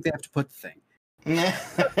 Where do you think they have to put the thing?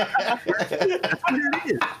 That's what it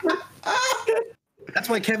is. That's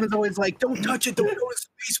why Kevin's always like, don't touch it, don't go to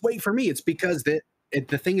space, wait for me. It's because the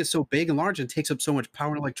thing is so big and large and takes up so much power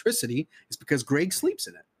and electricity. It's because Greg sleeps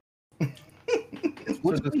in it.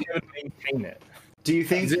 So does Kevin maintain it? Do you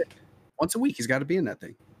think Once a week, he's got to be in that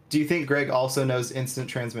thing. Do you think Greg also knows instant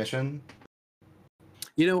transmission?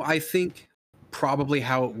 You know, I think probably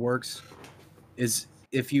how it works is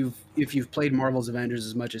if you've played Marvel's Avengers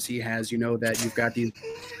as much as he has, you know that you've got these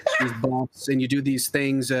bumps and you do these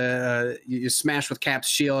things. You smash with Cap's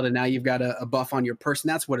shield, and now you've got a buff on your person.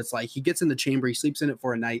 That's what it's like. He gets in the chamber, he sleeps in it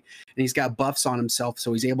for a night, and he's got buffs on himself,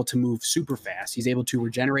 so he's able to move super fast. He's able to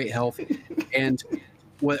regenerate health, and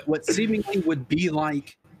what seemingly would be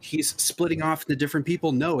like he's splitting off into different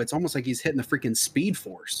people. No, it's almost like he's hitting the freaking Speed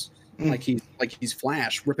Force, like he's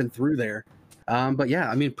Flash ripping through there. But yeah,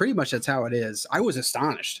 I mean, pretty much that's how it is. I was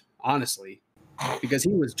astonished, honestly, because he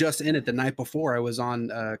was just in it the night before I was on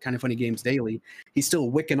Kind of Funny Games Daily. He's still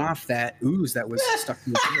wicking off that ooze that was stuck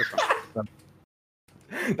in his ear.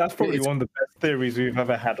 That's probably one of the best theories we've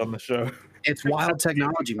ever had on the show. It's wild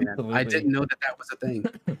technology, man. Absolutely. I didn't know that was a thing.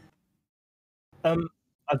 I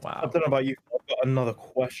don't know about you. I've got another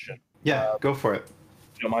question. Yeah, go for it.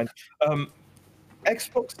 If you don't mind.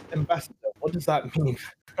 Xbox ambassador. What does that mean?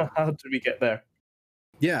 How did we get there?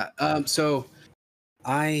 Yeah. So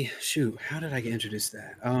how did I get introduced to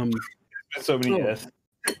that? It's been so many years.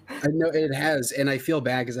 I know it has, and I feel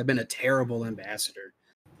bad because I've been a terrible ambassador.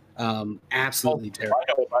 Absolutely terrible. I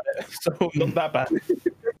know about it, so not that bad.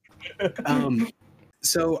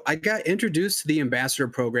 So I got introduced to the ambassador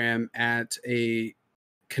program at a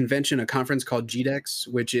conference called GDEX,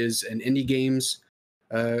 which is an indie games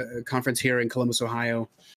conference here in Columbus, Ohio.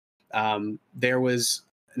 There was,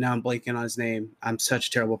 now I'm blanking on his name. I'm such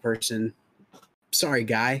a terrible person. Sorry,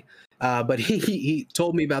 guy. But he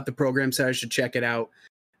told me about the program, said I should check it out.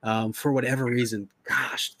 For whatever reason,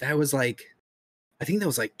 gosh, that was like, I think that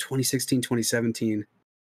was like 2016, 2017.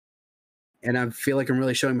 And I feel like I'm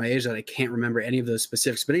really showing my age that I can't remember any of those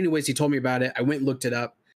specifics. But anyways, he told me about it. I went and looked it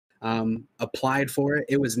up, applied for it.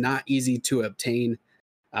 It was not easy to obtain.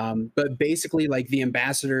 But basically, like, the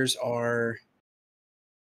ambassadors are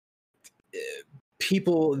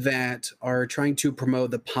people that are trying to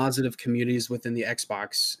promote the positive communities within the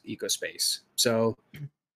Xbox ecospace. So,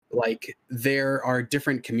 like, there are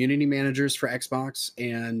different community managers for Xbox,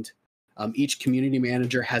 and each community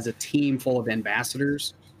manager has a team full of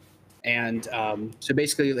ambassadors. And so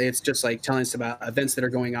basically, it's just like telling us about events that are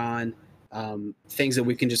going on, things that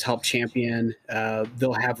we can just help champion.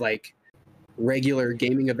 They'll have like regular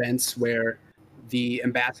gaming events where the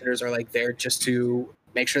ambassadors are like there just to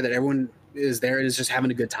make sure that everyone is there and is just having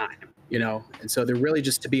a good time, you know? And so they're really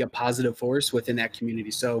just to be a positive force within that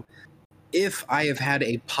community. So if I have had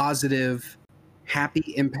a positive,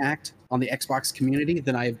 happy impact on the Xbox community,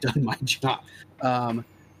 then I have done my job.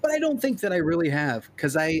 But I don't think that I really have,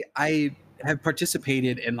 because I have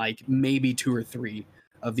participated in like maybe 2 or 3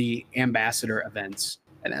 of the ambassador events,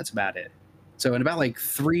 and that's about it. So in about like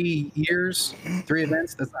 3 years, 3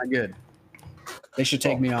 events, that's not good. They should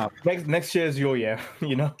take me off. Next year is your year,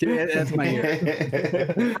 you know? Yeah, that's my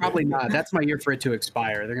year. Probably not. That's my year for it to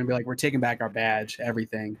expire. They're gonna be like, we're taking back our badge,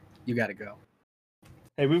 everything. You got to go.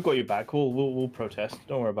 Hey, we've got you back. We'll protest.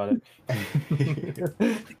 Don't worry about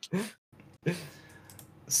it.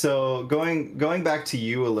 So going back to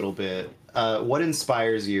you a little bit, what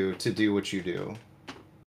inspires you to do what you do?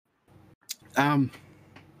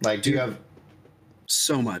 Like, do you have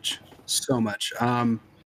so much?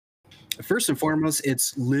 First and foremost,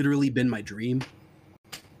 it's literally been my dream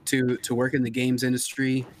to work in the games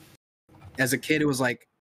industry. As a kid, it was like,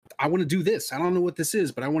 I want to do this. I don't know what this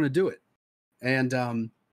is, but I want to do it.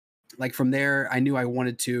 And like from there, I knew I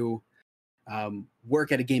wanted to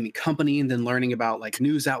work at a gaming company, and then learning about like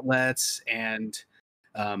news outlets and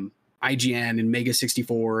IGN and Mega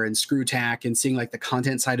 64 and ScrewTac, and seeing like the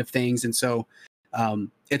content side of things. And so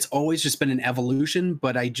it's always just been an evolution,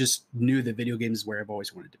 but I just knew that video games is where I've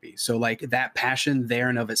always wanted to be. So like that passion there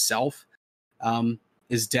and of itself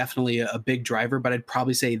is definitely a big driver, but I'd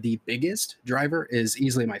probably say the biggest driver is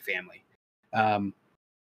easily my family.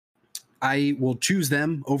 I will choose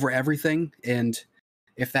them over everything, and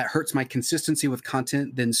if that hurts my consistency with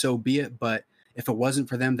content, then so be it. But if it wasn't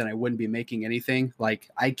for them, then I wouldn't be making anything. Like,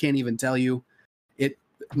 I can't even tell you it.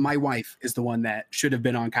 My wife is the one that should have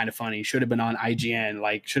been on Kind of Funny, should have been on IGN,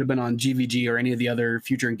 like should have been on GVG or any of the other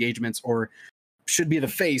future engagements, or should be the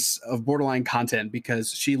face of Borderline content,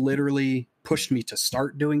 because she literally pushed me to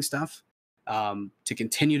start doing stuff, to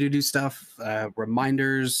continue to do stuff,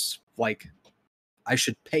 reminders. Like, I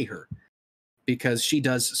should pay her, because she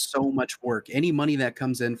does so much work. Any money that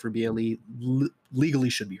comes in for BLE legally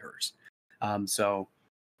should be hers.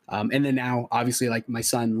 And then now, obviously, like my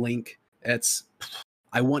son Link,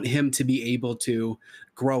 I want him to be able to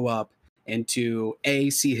grow up and to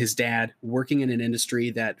see his dad working in an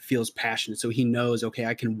industry that feels passionate, so he knows, okay,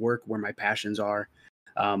 I can work where my passions are.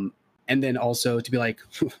 And then also to be like,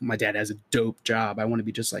 my dad has a dope job, I want to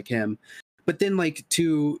be just like him. But then like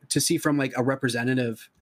to see from like a representative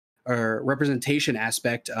or representation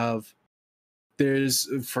aspect of, there's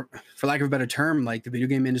for lack of a better term, like the video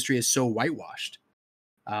game industry is so whitewashed,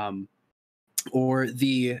 or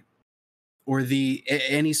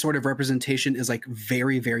any sort of representation is like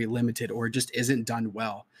very, very limited, or just isn't done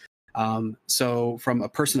well. So from a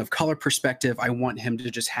person of color perspective, I want him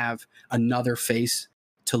to just have another face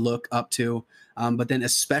to look up to. But then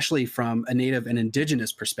especially from a Native and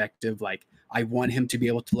Indigenous perspective, like I want him to be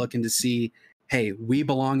able to look and to see, hey, we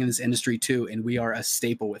belong in this industry too, and we are a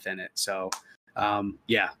staple within it. So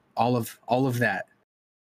yeah, all of that.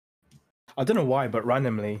 I don't know why, but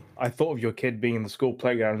randomly, I thought of your kid being in the school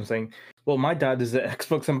playground and saying, well, my dad is the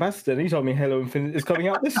Xbox ambassador, and he told me Halo Infinite is coming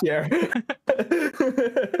out this year.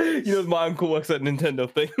 You know, my uncle works at Nintendo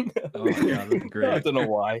thing. Oh my god, that's great. I don't know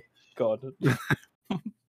why. God.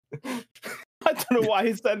 I don't know why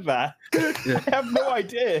he said that. I have no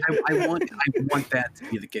idea. I want that to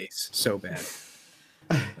be the case so bad.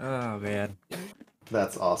 Oh man,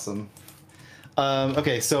 That's awesome.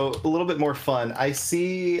 Okay, so a little bit more fun. I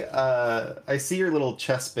see your little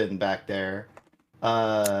chess pin back there.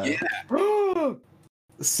 Yeah.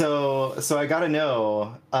 So I gotta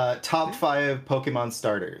know, top 5 Pokemon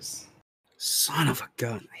starters. Son of a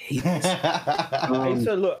gun. I hate this. Hey,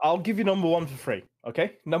 so look, I'll give you number 1 for free.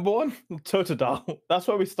 Okay, number 1, Totodile. That's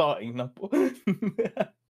where we're starting. I'm just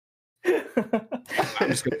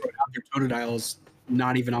gonna put it out there. Totodile's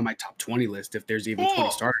not even on my top 20 list. If there's even 20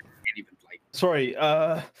 starters, I can't even like. Sorry,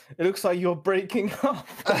 it looks like you're breaking up.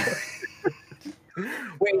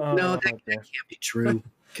 Wait, no, that can't be true.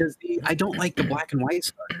 Because I don't like the black and white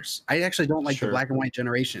starters. I actually don't like the black and white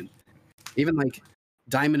generation. Even like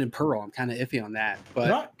Diamond and Pearl, I'm kind of iffy on that.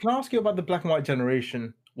 But can I ask you about the black and white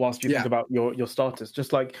generation whilst you think about your starters?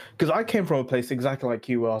 Just like, because I came from a place exactly like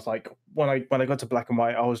you, where I was like, when I got to black and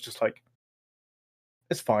white, I was just like,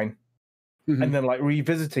 it's fine. Mm-hmm. And then like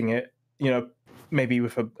revisiting it, you know, maybe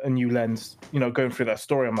with a new lens, you know, going through that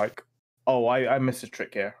story, I'm like, oh, I missed a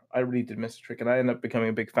trick here. I really did miss a trick, and I ended up becoming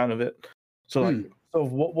a big fan of it. So like, so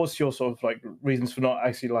what was your sort of like reasons for not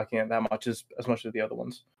actually liking it that much as much as the other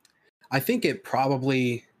ones? I think it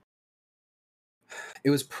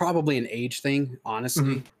was probably an age thing,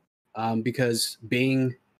 honestly, because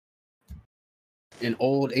being an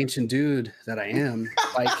old ancient dude that I am,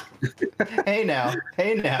 like, Hey now.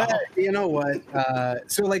 you know what?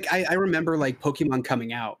 So like I remember like Pokemon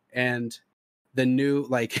coming out and the new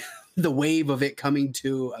like the wave of it coming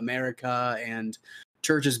to America and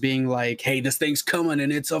churches being like, "Hey, this thing's coming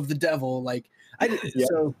and it's of the devil." Like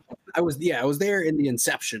so I was there in the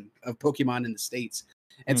inception of Pokemon in the States.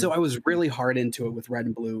 And so I was really hard into it with Red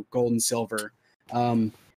and Blue, Gold and Silver.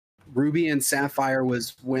 Ruby and Sapphire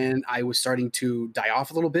was when I was starting to die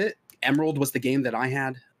off a little bit. Emerald was the game that I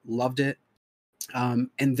had, loved it. And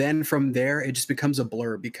then from there, it just becomes a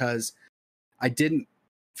blur because I didn't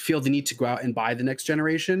feel the need to go out and buy the next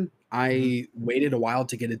generation. I waited a while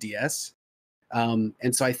to get a DS.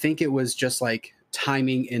 And so I think it was just like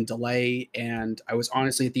timing and delay. And I was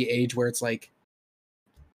honestly at the age where it's like,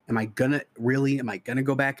 am I gonna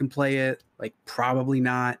go back and play it? Like, probably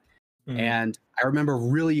not. And I remember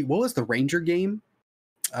what was the Ranger game?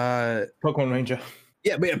 Pokemon Ranger.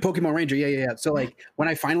 Yeah, Pokemon Ranger. Yeah. So like when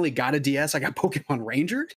I finally got a DS, I got Pokemon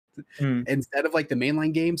Ranger instead of like the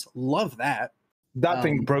mainline games. Love that. That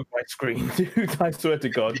thing broke my screen, dude. I swear to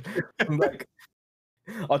God. I'm like,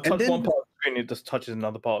 I'll touch one part of the screen, it just touches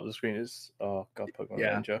another part of the screen. It's Pokemon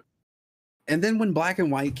Ranger. And then when Black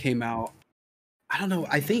and White came out, I don't know.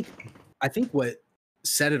 I think what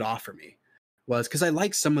set it off for me was because I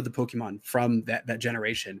like some of the Pokemon from that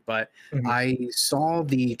generation, but I saw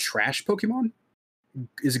the trash Pokemon.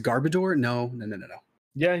 Is it Garbodor? No.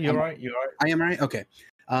 Yeah, you're right. I am right. Okay.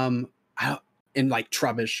 In like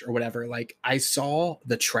Trubbish or whatever, like I saw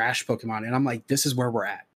the trash Pokemon, and I'm like, this is where we're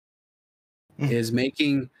at. Is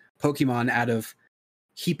making Pokemon out of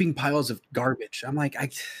heaping piles of garbage. I'm like,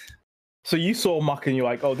 So you saw Muck and you're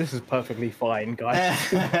like, oh, this is perfectly fine, guys.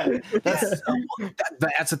 That's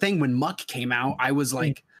the thing. When Muck came out, I was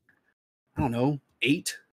like, I don't know,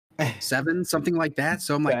 8, 7, something like that.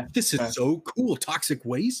 So I'm like, this is so cool. Toxic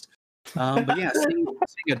waste. But yeah, seeing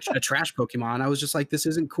a trash Pokemon, I was just like, this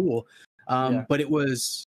isn't cool. But it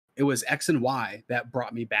was X and Y that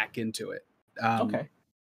brought me back into it. Okay.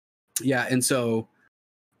 Yeah, and so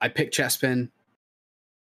I picked Chespin.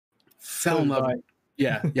 Fell in love.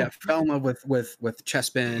 Yeah, fell in love with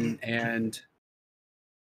Chespin and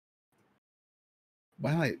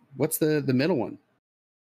what's the middle one?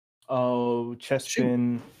 Oh,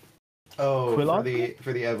 Chespin. Oh, Quilladin?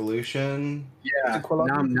 for the evolution. Yeah.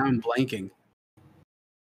 Now I'm blanking.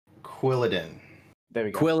 Quilladin. There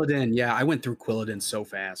we go. Quilladin. Yeah, I went through Quilladin so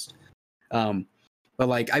fast. But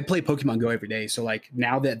like I play Pokemon Go every day, so like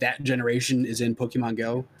now that generation is in Pokemon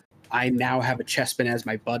Go, I now have a Chespin as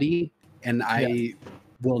my buddy, and I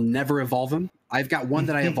will never evolve him. I've got one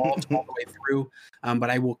that I evolved all the way through, but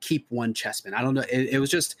I will keep one Chespin. I don't know. It was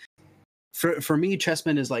just for me,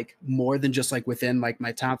 Chespin is like more than just like within like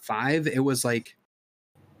my top 5. It was like,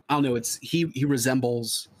 I don't know. It's he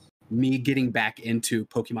resembles me getting back into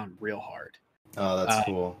Pokemon real hard. Oh, that's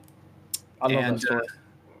cool. I love that story.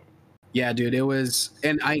 Yeah, dude, it was,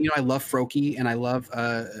 and I love Froakie and I love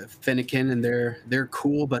Fennekin, and they're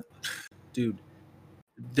cool, but dude,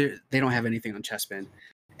 they don't have anything on Chespin.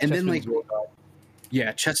 And then like,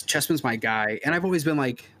 Chespin's my guy, and I've always been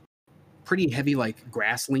like pretty heavy like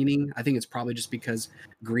grass leaning. I think it's probably just because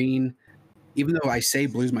green, even though I say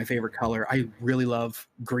blue's my favorite color, I really love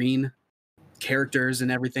green characters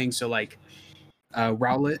and everything. So like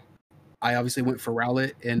Rowlet, I obviously went for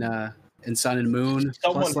Rowlet in Sun and Moon.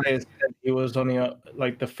 Someone said he was only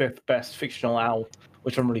like the 5th best fictional owl,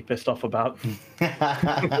 which I'm really pissed off about.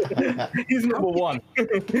 He's number 1.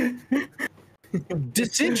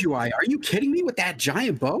 Decidueye, are you kidding me with that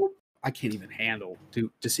giant bow? I can't even handle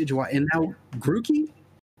Decidueye. And now Grookey,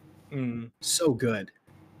 so good.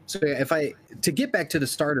 So yeah, to get back to the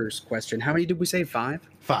starters question, how many did we say? 5?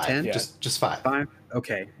 5. 10? Yeah. Just 5. 5.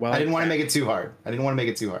 Okay. Well, I didn't want to make it too hard.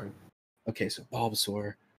 Okay, so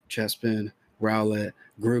Bulbasaur, Chespin, Rowlet,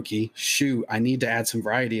 Grookey. Shoot, I need to add some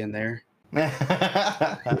variety in there.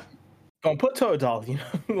 Don't put Totodile,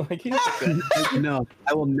 like No,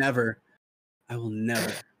 I will never. Are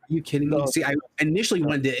you kidding me? See, I initially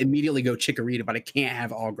wanted to immediately go Chikorita, but I can't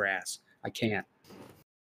have all grass. I can't.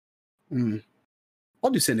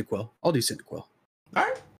 I'll do Cyndaquil. All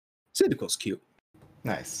right. Cyndaquil's cute.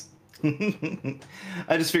 Nice.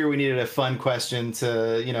 I just figured we needed a fun question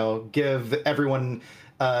to, give everyone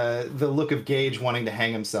the look of Gage wanting to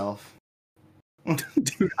hang himself.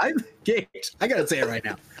 Dude, Gage, I gotta say it right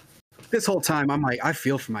now. This whole time, I'm like, I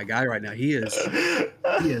feel for my guy right now. He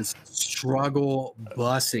is struggle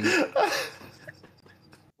bussing.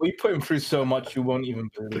 We put him through so much you won't even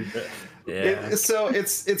believe it. Yeah. So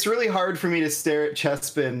it's really hard for me to stare at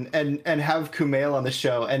Chespin and have Kumail on the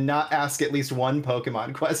show and not ask at least one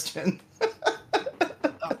Pokemon question.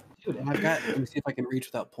 I've got. Let me see if I can reach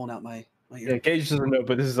without pulling out my Yeah, Gage doesn't know,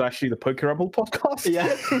 but this is actually the PokeRebel podcast.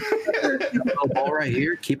 Yeah. little ball right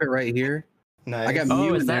here. Keep it right here. Nice. I got Oh,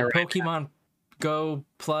 Mew is in that there right Pokemon Go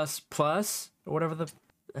Plus Plus or whatever the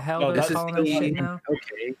hell No, they're this is calling that the- shit now?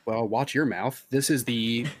 Okay, well, watch your mouth. This is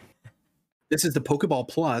the Pokeball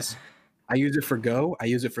Plus. I use it for Go. I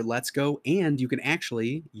use it for Let's Go, and you can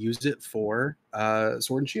actually use it for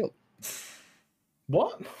Sword and Shield.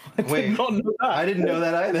 What? I Wait, did not know that. I didn't know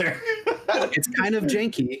that either. It's kind of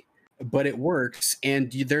janky, but it works. And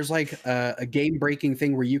there's like a game-breaking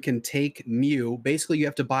thing where you can take Mew. Basically, you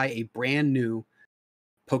have to buy a brand new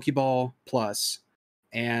Pokeball Plus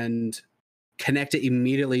and connect it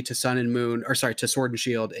immediately to Sun and Moon, or sorry, to Sword and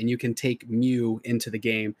Shield, and you can take Mew into the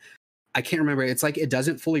game. I can't remember. It's like it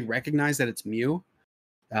doesn't fully recognize that it's Mew.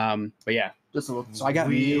 But yeah, so I got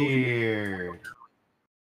Mew. Weird.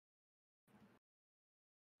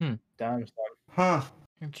 Damn, son. Huh.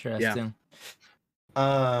 Interesting. If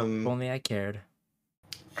Um. only I cared.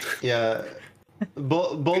 Yeah.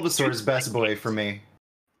 Bulbasaur's best boy for me.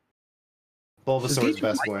 Bulbasaur's Gage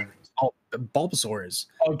best like- boy. Oh, Bulbasaur is.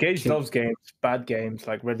 Oh, Gage loves games, bad games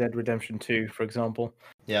like Red Dead Redemption 2, for example.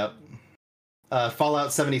 Yep.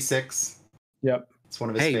 Fallout 76. Yep. It's one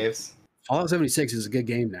of his Hey. faves. Fallout 76 is a good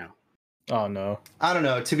game now. Oh no. I don't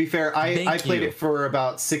know. To be fair, I Thank played you. it for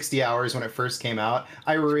about 60 hours when it first came out.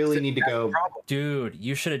 I really need to go. Dude,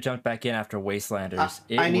 you should have jumped back in after Wastelanders.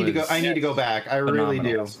 I need to go. I need to go back. I really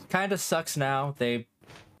do. Kind of sucks now.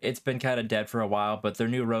 It's been kind of dead for a while, but their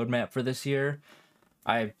new roadmap for this year,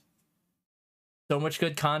 I so much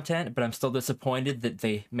good content, but I'm still disappointed that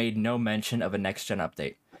they made no mention of a next gen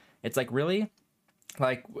update. It's like, really?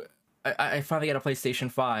 Like, I finally got a PlayStation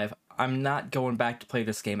 5. I'm not going back to play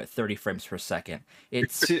this game at 30 frames per second.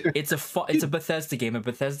 It's a Bethesda game, and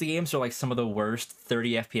Bethesda games are like some of the worst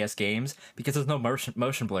 30 FPS games because there's no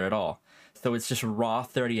motion blur at all. So it's just raw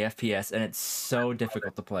 30 FPS, and it's so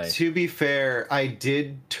difficult to play. To be fair, I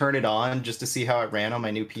did turn it on just to see how it ran on my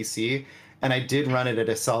new PC, and I did run it at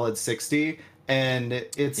a solid 60, and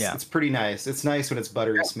it's pretty nice. It's nice when it's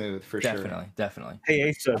buttery smooth for sure. Definitely. Hey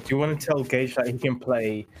Asa, do you want to tell Gage that he can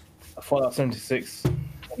play Fallout 76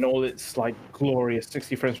 and all its like glorious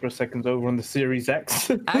 60 frames per second over on the Series X?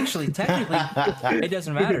 Actually, technically, it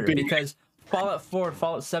doesn't matter because Fallout 4 and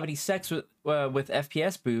Fallout 76 with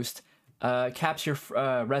FPS boost caps your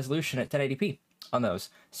resolution at 1080p on those,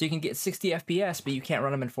 so you can get 60 FPS, but you can't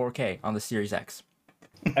run them in 4K on the Series X.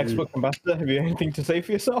 Xbox Ambassador, have you anything to say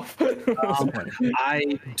for yourself?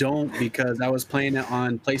 I don't, because I was playing it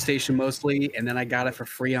on PlayStation mostly, and then I got it for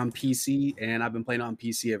free on PC, and I've been playing it on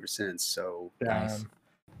PC ever since. So Nice.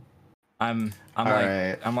 Damn.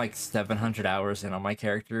 I'm like 700 hours in on my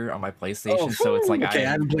character on my PlayStation, so it's like okay,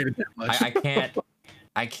 I haven't played it that much.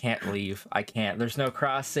 I can't leave. I can't. There's no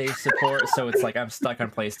cross save support, so it's like I'm stuck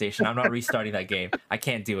on PlayStation. I'm not restarting that game. I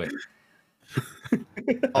can't do it.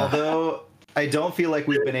 Although I don't feel like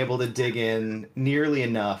we've been able to dig in nearly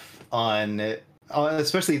enough on,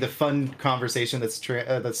 especially the fun conversation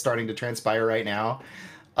that's starting to transpire right now.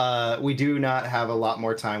 We do not have a lot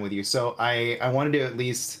more time with you, so I wanted to at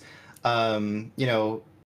least,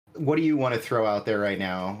 what do you want to throw out there right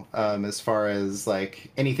now, as far as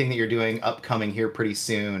like anything that you're doing upcoming here pretty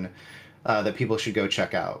soon, that people should go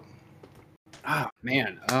check out? Ah,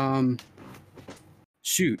 man.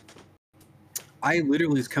 Shoot. I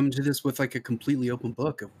literally has come to this with like a completely open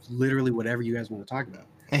book of literally whatever you guys want to talk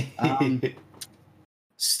about.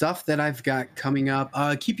 Stuff that I've got coming up.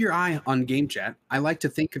 Keep your eye on Game Chat. I like to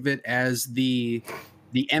think of it as the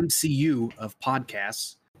MCU of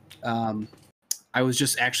podcasts. I was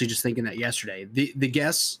just thinking that yesterday. The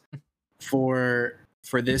guests for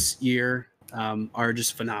this year are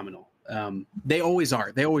just phenomenal. They always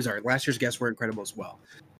are. Last year's guests were incredible as well.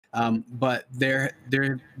 But there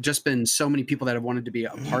just been so many people that have wanted to be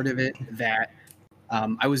a part of it that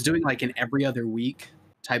I was doing like an every other week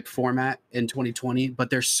type format in 2020,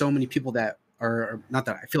 but there's so many people that are, not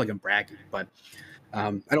that I feel like I'm bragging, but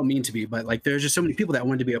I don't mean to be, but like there's just so many people that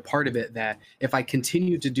wanted to be a part of it that if I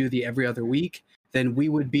continue to do the every other week, then we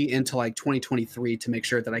would be into like 2023 to make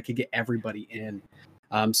sure that I could get everybody in.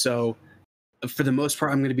 So for the most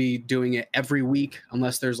part, I'm going to be doing it every week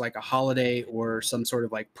unless there's like a holiday or some sort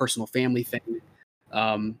of like personal family thing.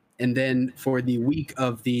 And then for the week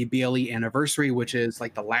of the BLE anniversary, which is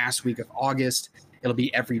like the last week of August, it'll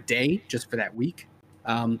be every day just for that week.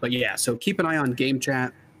 But yeah, so keep an eye on Game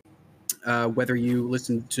Chat, whether you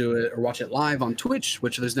listen to it or watch it live on Twitch,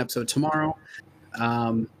 which there's an episode tomorrow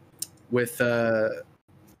with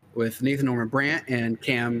Nathan Norman Brandt and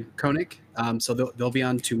Cam Koenig. So they'll be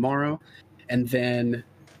on tomorrow. And then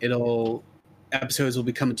it'll episodes will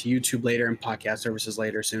be coming to YouTube later and podcast services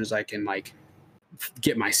later as soon as I can like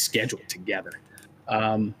get my schedule together.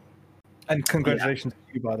 And congratulations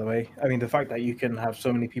to you, by the way. I mean, the fact that you can have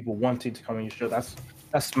so many people wanting to come on your show,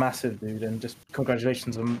 that's massive, dude. And just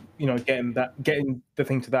congratulations on, you know, getting the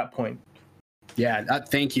thing to that point. Yeah,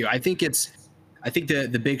 thank you. I think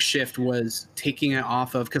the big shift was taking it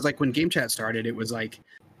off of, because like when Game Chat started, it was like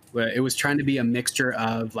it was trying to be a mixture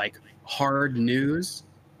of like hard news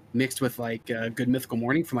mixed with like Good Mythical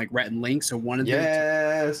Morning from like Rhett and Link. So one of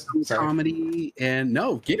the comedy and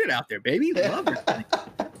get it out there, baby. Love it.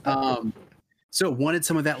 So wanted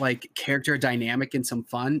some of that like character dynamic and some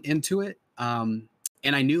fun into it. And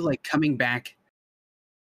I knew like coming back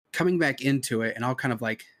into it, and I'll kind of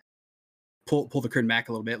like pull the curtain back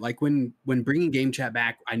a little bit. Like when bringing Game Chat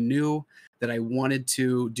back, I knew that I wanted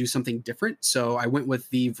to do something different. So I went with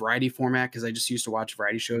the variety format because I just used to watch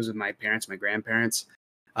variety shows with my parents, my grandparents,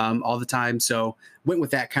 all the time. So went with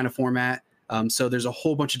that kind of format. So there's a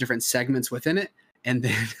whole bunch of different segments within it. And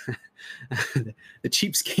then the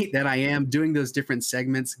cheapskate that I am, doing those different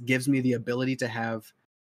segments gives me the ability to have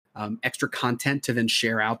extra content to then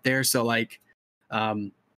share out there. So like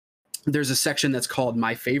there's a section that's called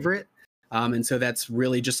My Favorite. And so that's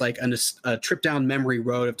really just like a trip down memory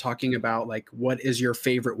road of talking about like, what is your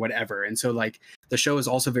favorite whatever. And so like the show is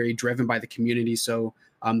also very driven by the community. So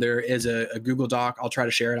there is a Google Doc. I'll try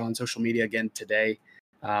to share it on social media again today.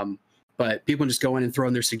 But people can just go in and throw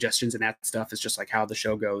in their suggestions, and that stuff is just like how the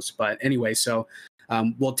show goes. But anyway, so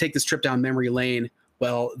we'll take this trip down memory lane.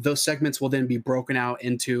 Well, those segments will then be broken out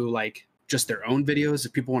into like just their own videos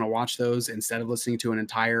if people want to watch those instead of listening to an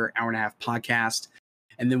entire hour-and-a-half podcast.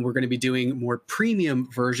 And then we're going to be doing more premium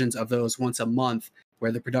versions of those once a month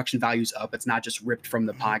where the production value's up. It's not just ripped from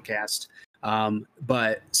the podcast.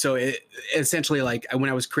 But so it essentially, like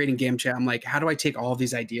when I was creating Game Chat, I'm like, how do I take all of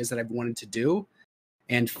these ideas that I've wanted to do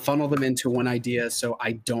and funnel them into one idea so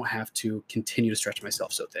I don't have to continue to stretch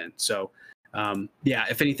myself so thin? So yeah,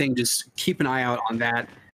 if anything, just keep an eye out on that.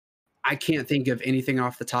 I can't think of anything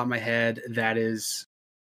off the top of my head that is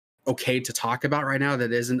okay to talk about right now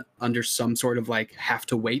that isn't under some sort of like have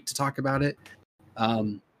to wait to talk about it.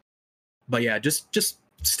 But yeah, just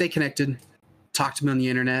stay connected. Talk to me on the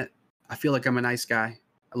internet. I feel like I'm a nice guy.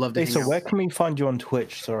 I love to hang So out. where can we find you on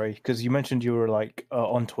Twitch? Sorry, because you mentioned you were like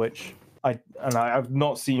on Twitch. I've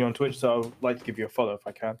not seen you on Twitch, so I would like to give you a follow if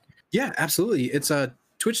I can. Yeah, absolutely. It's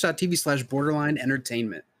twitch.tv/borderline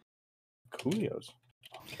entertainment. Coolios.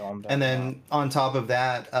 And then on top of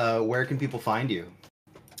that, where can people find you?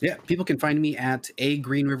 Yeah, people can find me at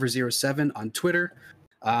 @greenriver07 on Twitter,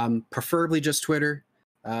 preferably just Twitter.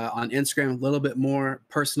 On Instagram, a little bit more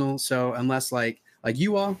personal. So unless like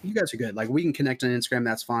you guys are good. Like we can connect on Instagram,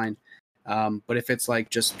 that's fine. But if it's like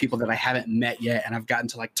just people that I haven't met yet and I've gotten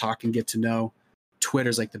to like talk and get to know,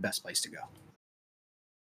 Twitter's like the best place to go.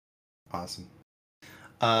 Awesome.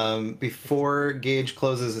 Before Gage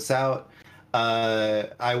closes us out,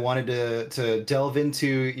 I wanted to delve into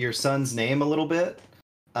your son's name a little bit.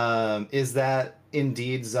 Is that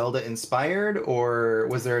indeed Zelda inspired, or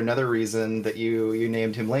was there another reason that you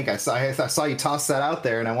named him Link? I saw you toss that out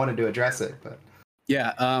there, and I wanted to address it. But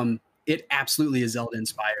yeah, it absolutely is Zelda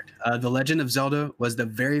inspired. The Legend of Zelda was the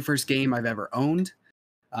very first game I've ever owned.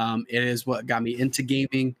 It is what got me into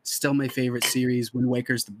gaming. Still my favorite series. Wind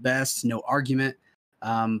Waker's the best, no argument.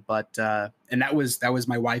 But that was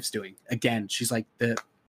my wife's doing. Again, she's like the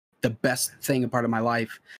best thing, a part of my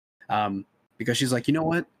life. Because she's like, you know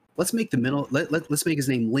what? Let's make let's make his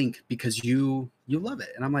name Link because you love it.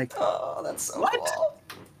 And I'm like, oh, that's so what? Cool.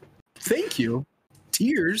 Thank you.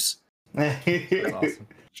 Tears. Awesome.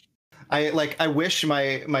 I wish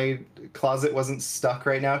my closet wasn't stuck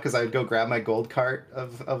right now because I'd go grab my gold cart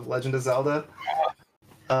of Legend of Zelda.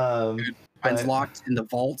 Mine's locked in the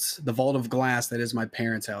vault of glass that is my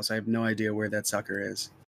parents' house. I have no idea where that sucker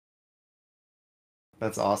is.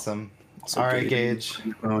 That's awesome. So all right, Gage.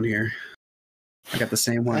 On here. I got the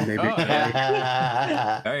same one, baby. Oh,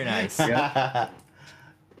 yeah. Very nice. Yeah.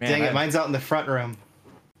 Dang it, mine's out in the front room.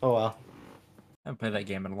 Oh well. I haven't played that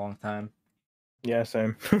game in a long time. Yeah,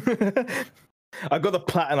 same. I got the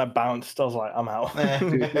plat and I bounced. I was like, I'm out.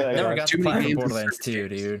 Never got Too the many plat for games Borderlands and 2,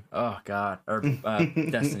 dude. Oh god, or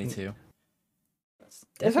Destiny 2.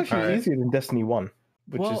 It's actually Alright. easier than Destiny 1,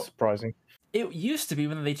 which is surprising. It used to be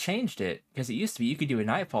when they changed it, because it used to be you could do a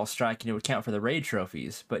Nightfall strike and it would count for the raid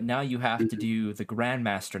trophies, but now you have to do the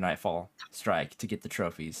Grandmaster Nightfall strike to get the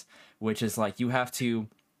trophies, which is like you have to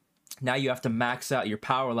max out your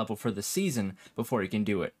power level for the season before you can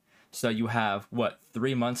do it. So you have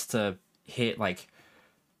 3 months to hit like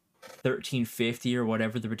 1350 or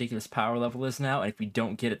whatever the ridiculous power level is now, and if we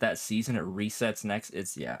don't get it that season, it resets next.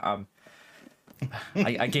 It's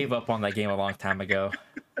I gave up on that game a long time ago.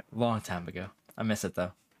 I miss it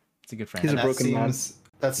though. It's a good He's franchise. a broken man.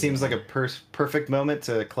 That seems like a perfect moment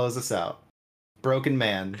to close us out. Broken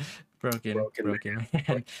man. Broken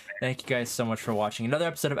man. Thank you guys so much for watching another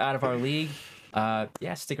episode of Out of Our League.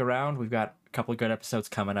 Yeah, stick around. We've got a couple of good episodes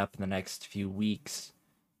coming up in the next few weeks.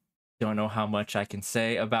 Don't know how much I can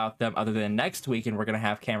say about them other than next week, and we're going to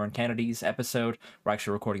have Cameron Kennedy's episode. We're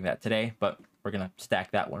actually recording that today, but we're going to stack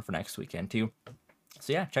that one for next weekend too.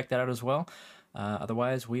 So yeah, check that out as well.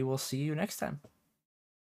 Otherwise, we will see you next time.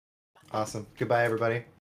 Awesome. Goodbye, everybody.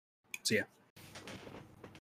 See ya.